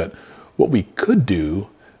much, but what we could do,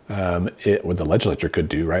 what the legislature could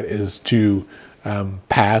do, right, is to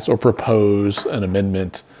pass or propose an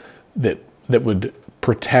amendment that would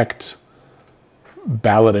protect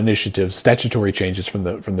ballot initiatives, statutory changes from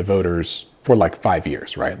the voters for like 5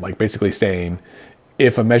 years, right? Like basically saying,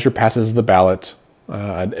 if a measure passes the ballot,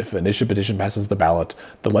 if an initiative petition passes the ballot,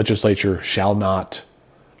 the legislature shall not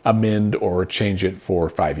amend or change it for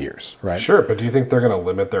 5 years, right? Sure, but do you think they're going to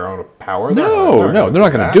limit their own power? No, they're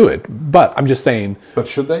not going to do it. But I'm just saying. But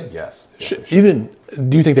should they? Yes. They should. Even,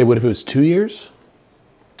 do you think they would if it was 2 years?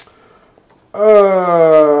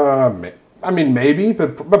 I mean, maybe,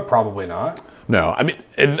 but probably not. No, I mean,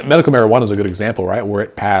 and medical marijuana is a good example, right? Where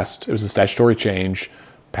it was a statutory change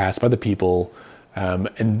passed by the people,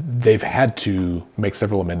 and they've had to make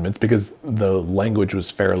several amendments because the language was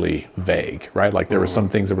fairly vague, right? Like there were some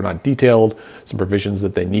things that were not detailed, some provisions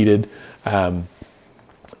that they needed. And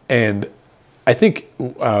I think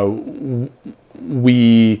the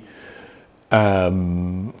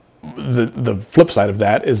flip side of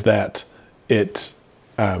that is that it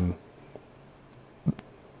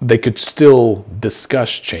they could still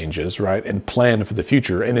discuss changes, right, and plan for the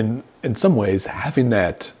future. And in some ways, having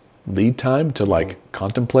that lead time to like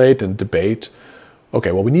contemplate and debate,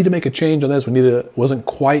 okay, well, we need to make a change on this. Wasn't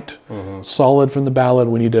quite solid from the ballot.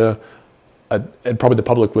 We need to, and probably the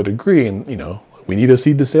public would agree, and we need a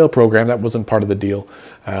seed to sale program. That wasn't part of the deal.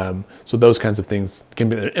 So those kinds of things can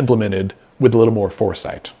be implemented with a little more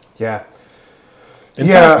foresight. Yeah. In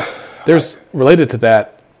fact, there's related to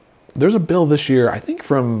that. There's a bill this year, I think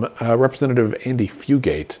from Representative Andy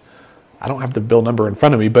Fugate. I don't have the bill number in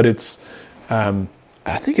front of me, but it's, I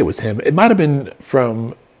think it was him. It might have been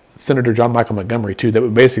from Senator John Michael Montgomery too, that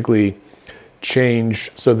would basically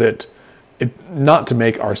change so that not to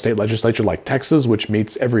make our state legislature like Texas, which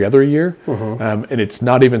meets every other year. And it's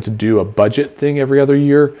not even to do a budget thing every other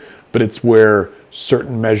year, but it's where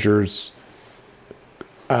certain measures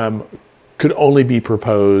could only be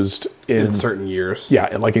proposed in certain years.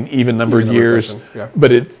 Yeah, in like an even numbered years. Yeah.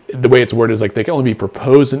 But the way it's worded is like they can only be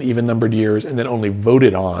proposed in even numbered years and then only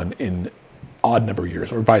voted on in odd number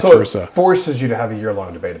years, or vice versa. It forces you to have a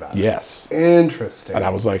year-long debate about it. Yes. Interesting. And I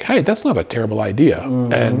was like, hey, that's not a terrible idea.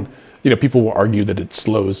 And people will argue that it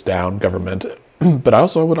slows down government, but I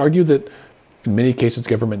also would argue that in many cases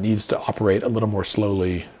government needs to operate a little more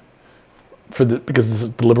slowly because this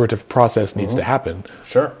deliberative process needs to happen.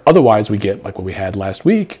 Sure. Otherwise, we get like what we had last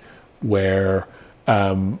week, where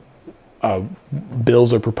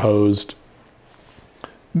bills are proposed,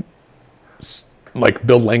 like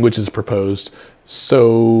bill language is proposed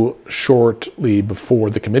so shortly before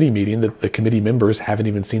the committee meeting that the committee members haven't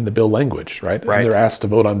even seen the bill language, right? Right. And they're asked to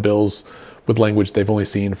vote on bills with language they've only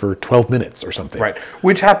seen for 12 minutes or something. Right.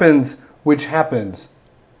 Which happens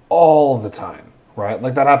all the time. Right,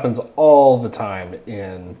 like that happens all the time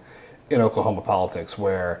in Oklahoma politics,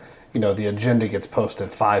 where the agenda gets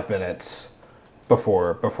posted 5 minutes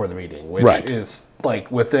before the meeting, which is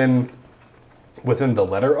like within the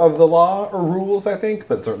letter of the law or rules, I think,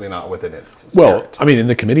 but certainly not within its spirit. Well, I mean, in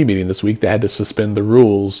the committee meeting this week, they had to suspend the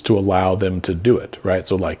rules to allow them to do it, right?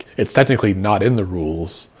 So like it's technically not in the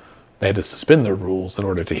rules. They had to suspend their rules in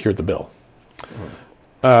order to hear the bill.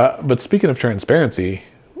 But speaking of transparency,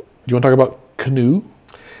 do you want to talk about Canoe?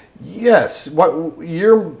 Yes.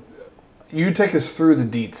 You take us through the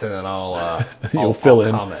deets, and then I'll fill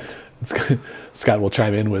in. Comment. Scott will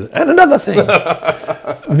chime in with and another thing.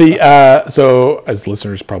 So as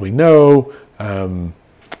listeners probably know,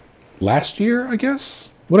 last year, I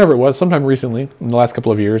guess, whatever it was, sometime recently, in the last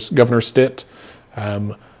couple of years, Governor Stitt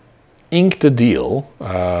inked a deal,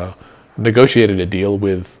 negotiated a deal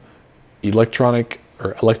with electric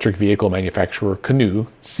vehicle manufacturer Canoo,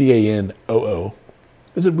 CANOO.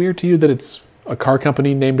 Is it weird to you that it's a car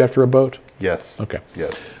company named after a boat? Yes. Okay.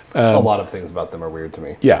 Yes. A lot of things about them are weird to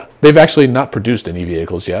me. Yeah. They've actually not produced any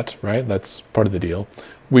vehicles yet, right? That's part of the deal.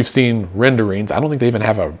 We've seen renderings. I don't think they even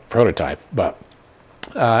have a prototype, but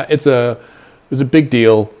it was a big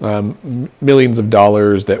deal. Millions of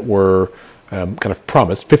dollars that were kind of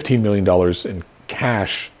promised. $15 million in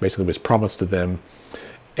cash basically was promised to them.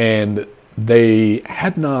 And they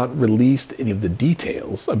had not released any of the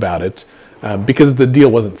details about it because the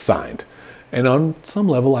deal wasn't signed. And on some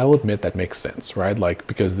level, I will admit that makes sense, right? Like,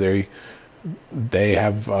 because they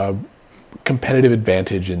have a competitive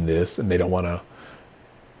advantage in this, and they don't want to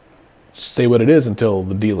say what it is until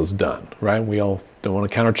the deal is done, right? We all don't want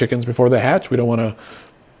to count our chickens before they hatch. We don't want to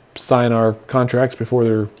sign our contracts before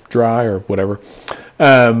they're dry or whatever.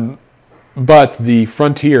 But the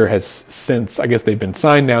Frontier has since, I guess they've been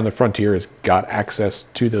signed now, and the Frontier has got access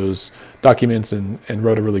to those documents and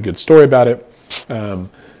wrote a really good story about it.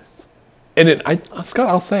 Scott,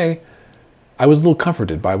 I'll say, I was a little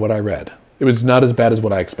comforted by what I read. It was not as bad as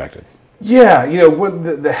what I expected. Yeah,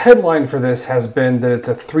 what the headline for this has been that it's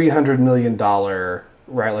a $300 million,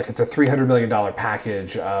 right? Like it's a $300 million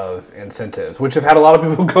package of incentives, which have had a lot of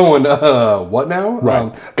people going, what now?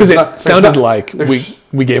 Right. Because it sounded like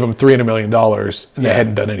we gave them $300 million and they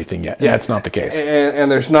hadn't done anything yet. Yeah, that's not the case.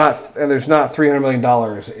 And there's not $300 million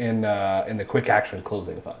in the quick action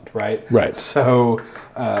closing fund, right? Right. So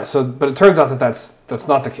but it turns out that that's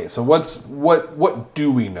not the case. So what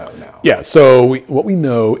do we know now? Yeah. So what we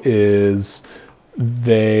know is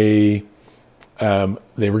they were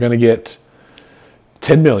going to get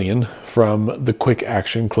 $10 million from the Quick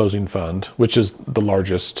Action Closing Fund, which is the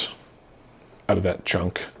largest out of that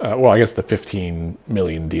chunk. I guess the $15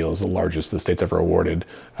 million deal is the largest the state's ever awarded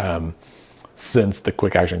since the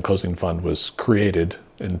Quick Action Closing Fund was created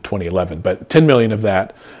in 2011. But $10 million of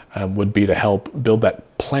that would be to help build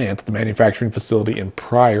that plant, the manufacturing facility in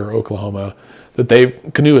Pryor, Oklahoma, that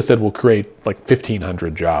Canoo has said will create like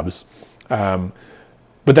 1,500 jobs.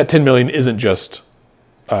 But that 10 million isn't just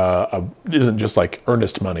like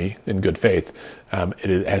earnest money in good faith.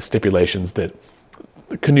 It has stipulations that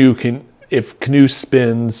if Canoo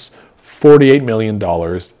spends $48 million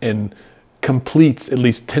and completes at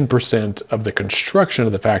least 10% of the construction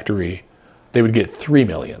of the factory, they would get $3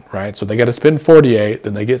 million, right? So they got to spend 48,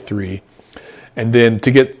 then they get 3. And then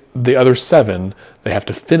to get the other 7, they have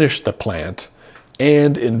to finish the plant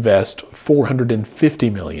and invest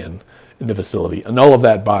 $450 million in the facility, and all of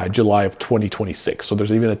that by July of 2026. So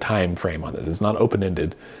there's even a time frame on it. It's not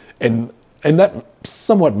open-ended. And that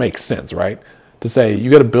somewhat makes sense, right? To say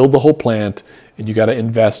you got to build the whole plant and you got to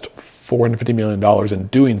invest $450 million in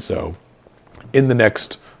doing so in the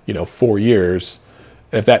next 4 years.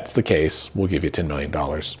 If that's the case, we'll give you $10 million.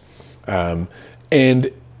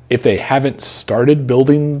 And if they haven't started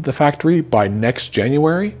building the factory by next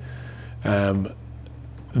January,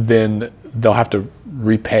 then they'll have to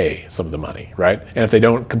repay some of the money, right? And if they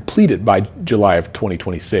don't complete it by July of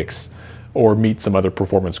 2026 or meet some other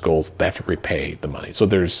performance goals, they have to repay the money. So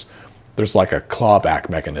there's like a clawback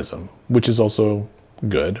mechanism, which is also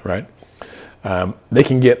good, right? They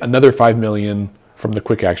can get another $5 million from the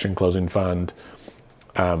Quick Action Closing Fund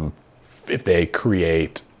if they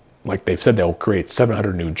create, like they've said, they'll create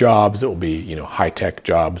 700 new jobs. It will be high-tech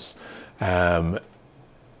jobs, but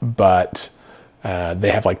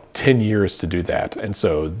they have like 10 years to do that. And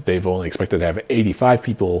so they've only expected to have 85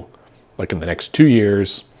 people like in the next 2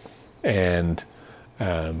 years. And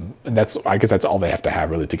I guess that's all they have to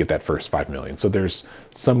have really to get that first 5 million. So there's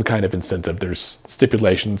some kind of incentive. There's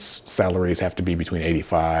stipulations. Salaries have to be between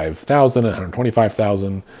 85,000 and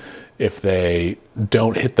 125,000. If they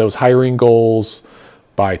don't hit those hiring goals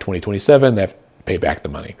by 2027, they have to pay back the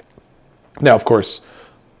money. Now, of course,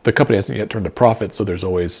 the company hasn't yet turned a profit, so there's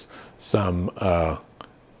always some, I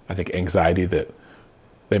think, anxiety that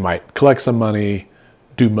they might collect some money,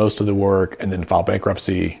 do most of the work, and then file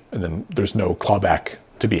bankruptcy, and then there's no clawback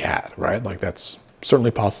to be had, right? Like that's certainly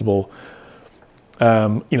possible.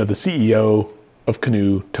 The CEO of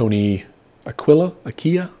Canoo, Tony Aquila,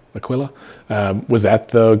 was at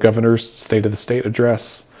the governor's State of the State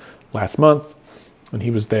address last month, and he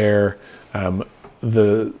was there.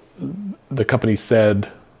 The company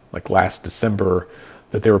said, like last December,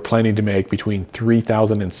 that they were planning to make between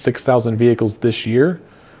 3,000 and 6,000 vehicles this year,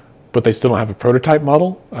 but they still don't have a prototype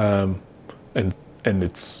model. And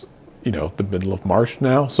it's, the middle of March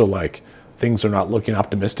now. So like things are not looking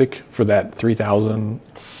optimistic for that 3,000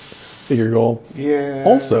 figure goal. Yeah.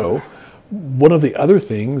 Also, one of the other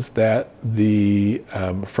things that the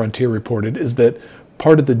Frontier reported is that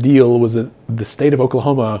part of the deal was that the state of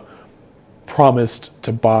Oklahoma promised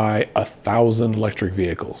to buy 1,000 electric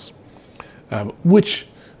vehicles, which,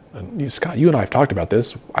 Scott, you and I have talked about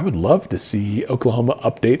this. I would love to see Oklahoma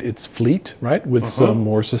update its fleet, right, with some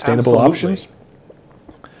more sustainable options.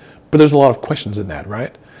 But there's a lot of questions in that,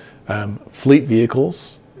 right? Fleet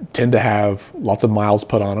vehicles tend to have lots of miles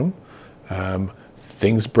put on them.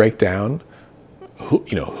 Things break down. Who's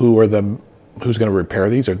going to repair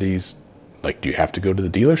these? Are these like, do you have to go to the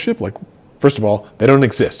dealership? Like, first of all, they don't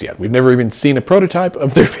exist yet. We've never even seen a prototype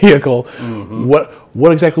of their vehicle. Mm-hmm.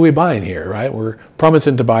 What exactly are we buying here, right? We're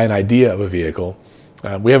promising to buy an idea of a vehicle.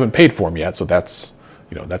 We haven't paid for them yet, so that's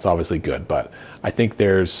obviously good. But I think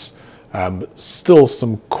there's still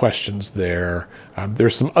some questions there.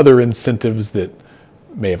 There's some other incentives that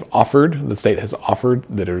the state has offered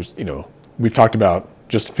that is, we've talked about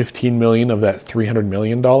just $15 million of that $300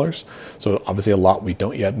 million. So obviously a lot we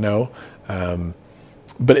don't yet know.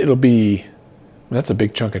 But that's a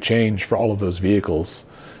big chunk of change for all of those vehicles.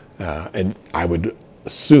 And I would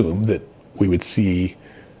assume that we would see,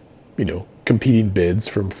 competing bids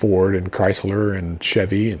from Ford and Chrysler and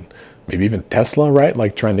Chevy and maybe even Tesla, right?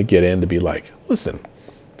 Like trying to get in to be like, listen,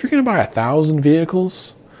 if you're going to buy 1,000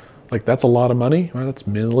 vehicles, like that's a lot of money, right? That's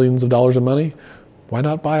millions of dollars of money. Why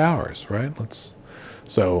not buy ours, right?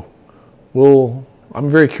 I'm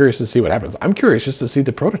very curious to see what happens. I'm curious just to see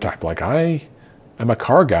the prototype. Like I'm a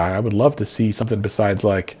car guy. I would love to see something besides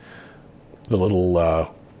like the little,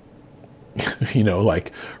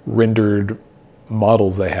 like rendered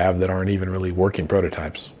models they have that aren't even really working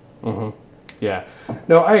prototypes. Mm-hmm. Yeah.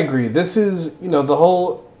 No, I agree. This is,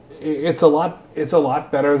 it's a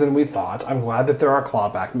lot better than we thought. I'm glad that there are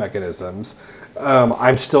clawback mechanisms.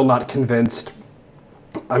 I'm still not convinced.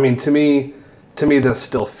 I mean, to me, this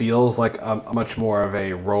still feels like a much more of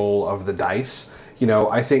a roll of the dice.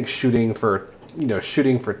 I think shooting for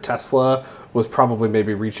Tesla was probably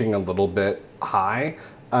maybe reaching a little bit high.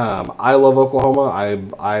 I love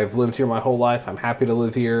Oklahoma. I've lived here my whole life. I'm happy to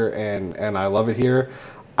live here, and I love it here.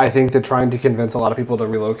 I think that trying to convince a lot of people to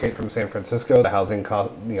relocate from San Francisco, the housing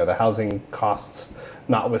costs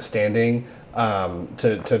notwithstanding,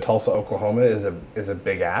 to Tulsa, Oklahoma is a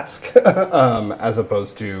big ask, as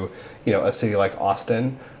opposed to a city like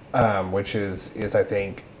Austin, which is I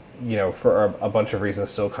think for a bunch of reasons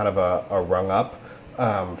still kind of a rung up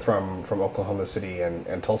from Oklahoma City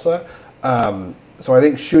and Tulsa. So I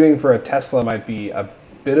think shooting for a Tesla might be a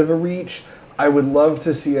bit of a reach. I would love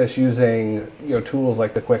to see us using tools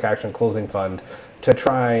like the Quick Action Closing Fund to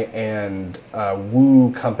try and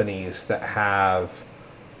woo companies that have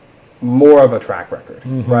more of a track record,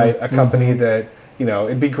 right? A company that,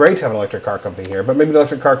 it'd be great to have an electric car company here, but maybe an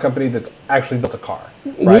electric car company that's actually built a car,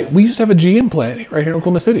 right? We used to have a GM plant right here in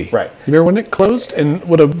Oklahoma City. Right. You remember when it closed and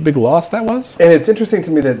what a big loss that was? And it's interesting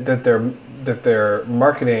to me that they're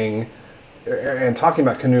marketing and talking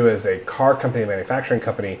about Canoo as a car company, a manufacturing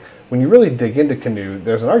company. When you really dig into Canoo,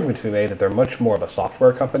 there's an argument to be made that they're much more of a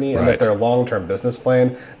software company, and that their long-term business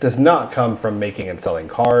plan does not come from making and selling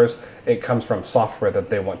cars. It comes from software that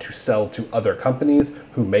they want to sell to other companies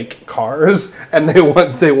who make cars, and they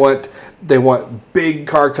want big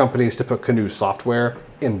car companies to put Canoo software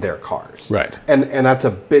in their cars. Right. And that's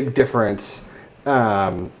a big difference,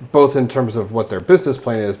 both in terms of what their business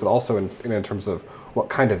plan is, but also in terms of what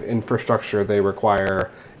kind of infrastructure they require,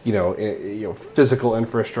 physical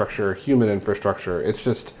infrastructure, human infrastructure. It's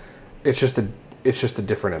just a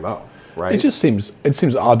different MO, right? It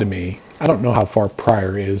seems odd to me. I don't know how far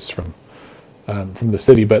Pryor is from the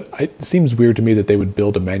city, but it seems weird to me that they would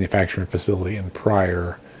build a manufacturing facility in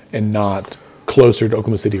Pryor and not closer to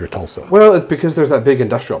Oklahoma City or Tulsa. Well, it's because there's that big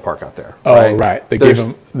industrial park out there. Oh, right.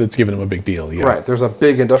 That's given them a big deal. Yeah. Right. There's a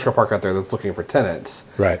big industrial park out there that's looking for tenants.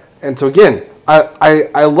 Right. And so again,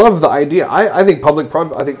 I love the idea. I think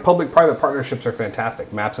public-private partnerships are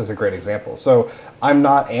fantastic. MAPS is a great example. So I'm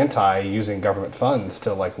not anti using government funds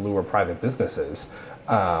to lure private businesses.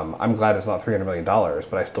 I'm glad it's not $300 million,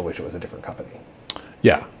 but I still wish it was a different company.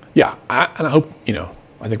 Yeah. Yeah. And I hope,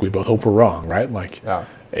 I think we both hope we're wrong, right? Yeah.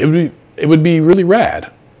 It would be really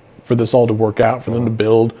rad for this all to work out, for them to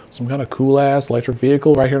build some kind of cool ass electric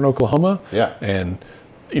vehicle right here in Oklahoma. Yeah. And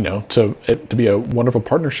to be a wonderful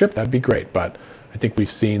partnership, that'd be great. But I think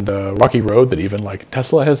we've seen the rocky road that even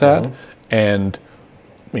Tesla has had, and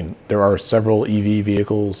there are several EV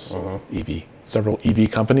vehicles, several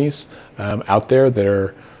EV companies out there that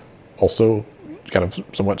are also kind of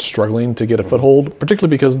somewhat struggling to get a foothold,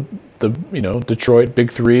 particularly because the Detroit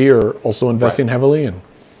Big Three are also investing heavily and.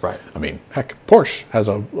 Right. Heck, Porsche has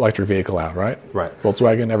an electric vehicle out, right? Right.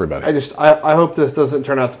 Volkswagen, everybody. I hope this doesn't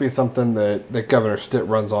turn out to be something that Governor Stitt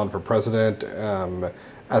runs on for president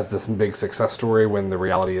as this big success story, when the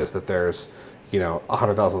reality is that there's,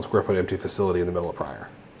 100,000 square foot empty facility in the middle of Pryor.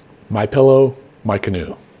 My pillow, my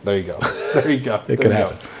Canoo. There you go. There you go. It could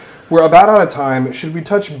happen. We're about out of time. Should we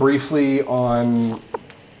touch briefly on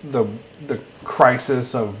the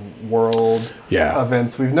crisis of world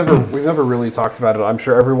events? We've never really talked about it. I'm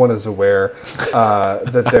sure everyone is aware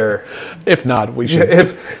that they're. If not, we should.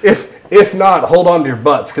 If not, hold on to your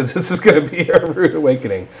butts, because this is going to be a rude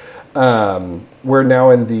awakening. We're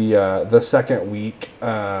now in the second week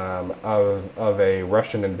of a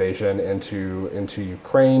Russian invasion into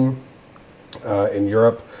Ukraine in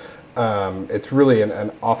Europe. It's really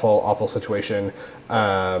an awful situation.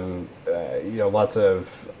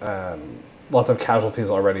 Lots of casualties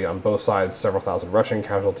already on both sides. Several thousand Russian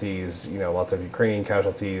casualties. Lots of Ukrainian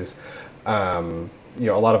casualties. A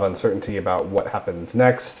lot of uncertainty about what happens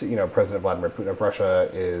next. President Vladimir Putin of Russia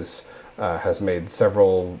has made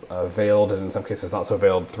several veiled and in some cases not so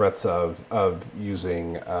veiled threats of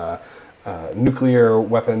using nuclear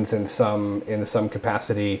weapons in some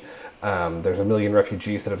capacity. There's 1 million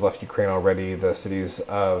refugees that have left Ukraine already. The cities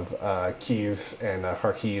of Kyiv and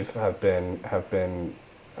Kharkiv have been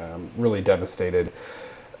really devastated.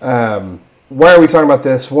 Why are we talking about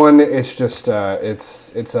this? One, it's just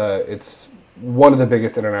it's one of the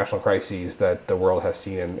biggest international crises that the world has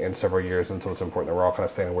seen in several years, and so it's important that we're all kind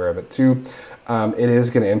of staying aware of it too. It is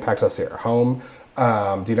going to impact us here at home.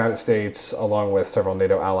 The United States, along with several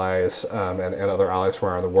NATO allies and other allies from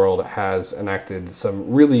around the world, has enacted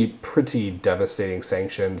some really pretty devastating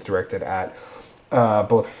sanctions directed at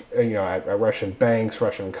both at Russian banks,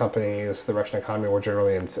 Russian companies, the Russian economy more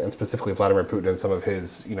generally, and specifically Vladimir Putin and some of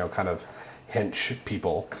his kind of hench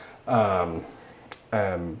people. And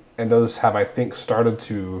those have, I think, started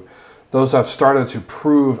to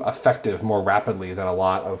prove effective more rapidly than a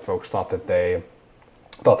lot of folks thought that they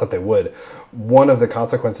thought that they would. One of the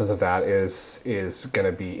consequences of that is going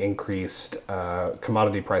to be increased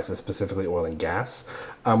commodity prices, specifically oil and gas,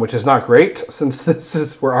 which is not great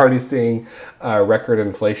since we're already seeing record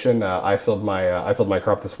inflation. I filled my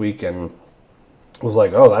crop this week and was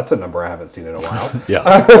like, oh, that's a number I haven't seen in a while. Yeah,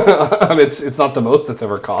 it's not the most it's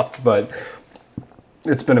ever cost, but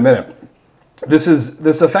it's been a minute. This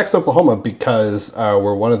affects Oklahoma because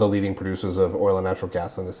we're one of the leading producers of oil and natural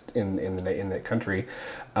gas in the country,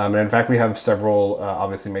 and in fact we have several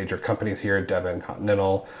obviously major companies here: Devon,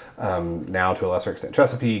 Continental, now to a lesser extent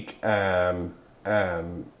Chesapeake, and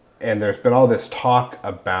there's been all this talk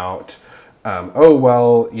about oh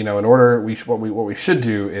well, in order what we should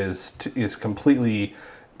do is completely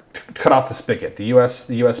cut off the spigot. The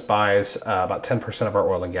U.S. buys about 10% of our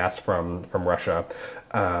oil and gas from Russia,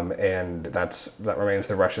 and that remains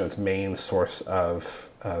the Russians' main source of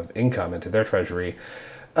income into their treasury.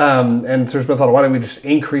 And there's been a thought, why don't we just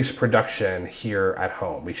increase production here at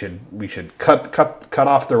home? We should cut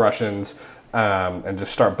off the Russians and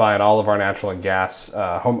just start buying all of our natural and gas,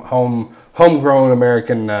 homegrown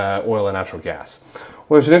American oil and natural gas.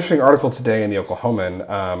 Well, there's an interesting article today in the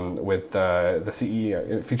Oklahoman with the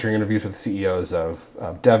CEO, featuring interviews with the CEOs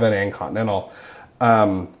of Devon and Continental,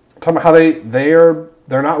 talking about how they're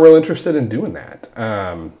not real interested in doing that.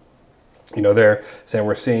 They're saying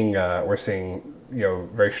we're seeing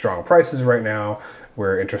very strong prices right now.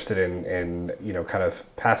 We're interested in kind of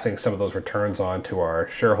passing some of those returns on to our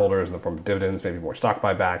shareholders in the form of dividends, maybe more stock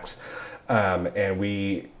buybacks, and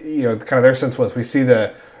we kind of their sense was we see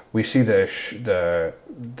the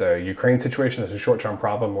Ukraine situation as a short-term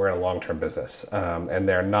problem. We're in a long-term business, and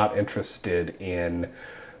they're not interested in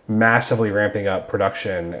massively ramping up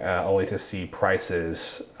production only to see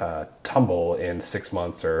prices tumble in 6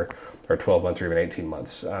 months or 12 months or even 18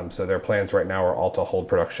 months. So their plans right now are all to hold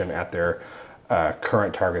production at their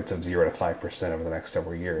current targets of 0 to 5% over the next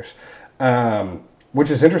several years, which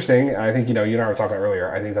is interesting. I think you and I were talking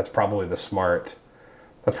earlier. I think that's probably the smart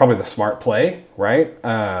play, right?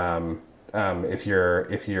 If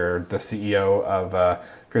you're the CEO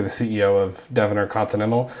of Devon or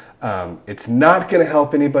Continental, it's not going to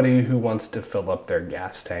help anybody who wants to fill up their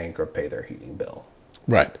gas tank or pay their heating bill.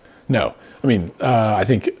 Right. No, I mean, I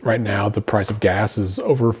think right now the price of gas is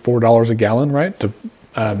over $4 a gallon, right?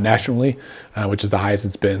 Nationally, which is the highest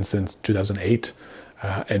it's been since 2008.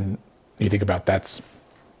 And you think about that's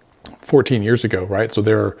 14 years ago, right? So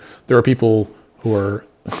there are people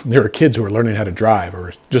there are kids who are learning how to drive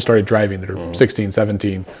or just started driving that are 16,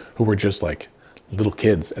 17, who were just like little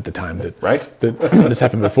kids at the time that this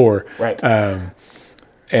happened before. Right.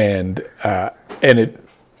 And I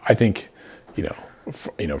think,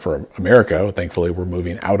 for America, thankfully we're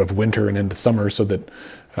moving out of winter and into summer so that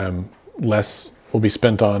less will be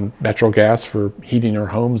spent on natural gas for heating our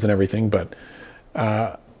homes and everything. But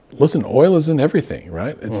listen, oil is in everything,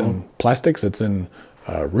 right? It's in plastics, it's in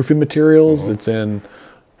roofing materials, it's in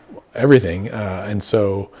everything, and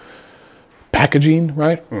so packaging,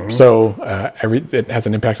 right? So it has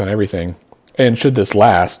an impact on everything. And should this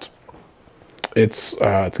last, it's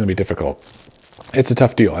going to be difficult. It's a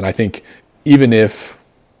tough deal, and I think even if,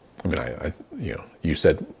 you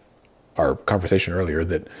said our conversation earlier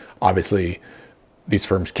that obviously these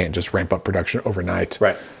firms can't just ramp up production overnight.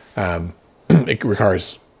 Right. It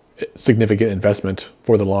requires significant investment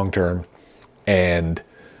for the long term, and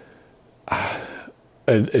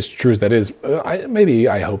as true as that is,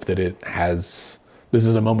 I hope that this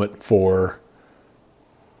is a moment for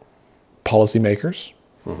policymakers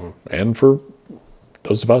and for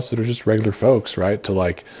those of us that are just regular folks, right,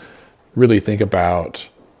 to really think about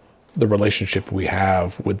the relationship we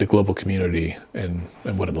have with the global community and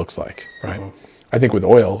what it looks like, right? I think with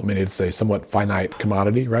oil, it's a somewhat finite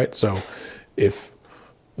commodity, right? So if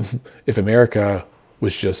America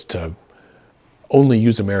was just to only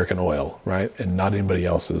use American oil, right, and not anybody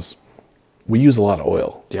else's, we use a lot of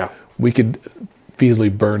oil. Yeah. We could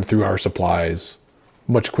feasibly burn through our supplies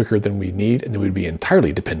much quicker than we need, and then we'd be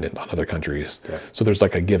entirely dependent on other countries. Yeah. So there's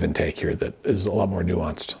a give and take here that is a lot more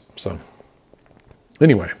nuanced. So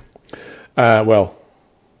anyway,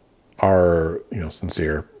 our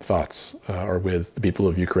sincere thoughts are with the people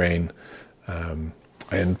of Ukraine,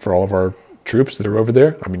 and for all of our troops that are over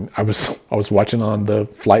there. I was watching on the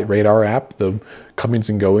Flight Radar app the comings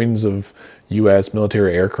and goings of U.S.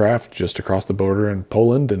 military aircraft just across the border in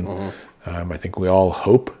Poland, and I think we all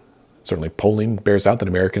hope, certainly polling bears out, that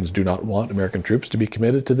Americans do not want American troops to be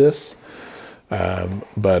committed to this,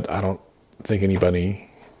 but I don't think anybody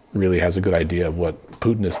really has a good idea of what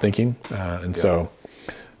Putin is thinking, so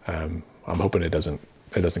I'm hoping it doesn't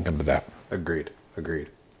come to that. Agreed.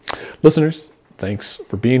 Listeners, thanks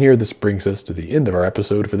for being here. This brings us to the end of our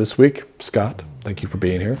episode for this week. Scott, thank you for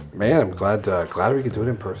being here. Man, I'm glad we could do it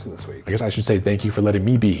in person this week. I guess I should say thank you for letting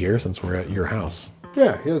me be here since we're at your house.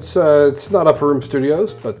 Yeah, it's not Upper Room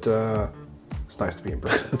Studios, but it's nice to be in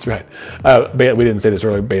person. That's right. We didn't say this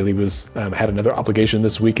earlier. Bailey was had another obligation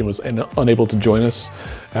this week and was unable to join us.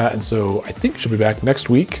 And so I think she'll be back next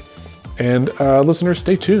week. And listeners,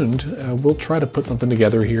 stay tuned. We'll try to put something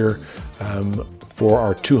together here for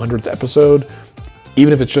our 200th episode.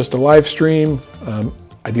 Even if it's just a live stream,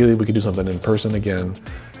 ideally we could do something in person again.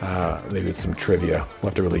 Maybe it's some trivia.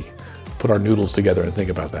 We'll have to really put our noodles together and think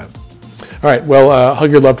about that. All right, well, hug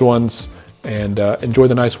your loved ones and enjoy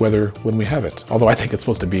the nice weather when we have it. Although I think it's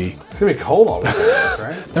supposed to be... It's going to be cold all week,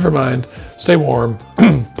 right? Never mind. Stay warm.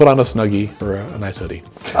 Put on a Snuggie or a nice hoodie.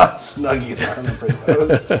 God, Snuggies, I remember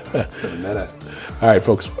those. It's been a minute. All right,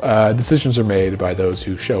 folks. Decisions are made by those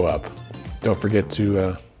who show up. Don't forget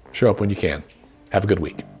to show up when you can. Have a good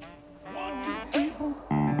week.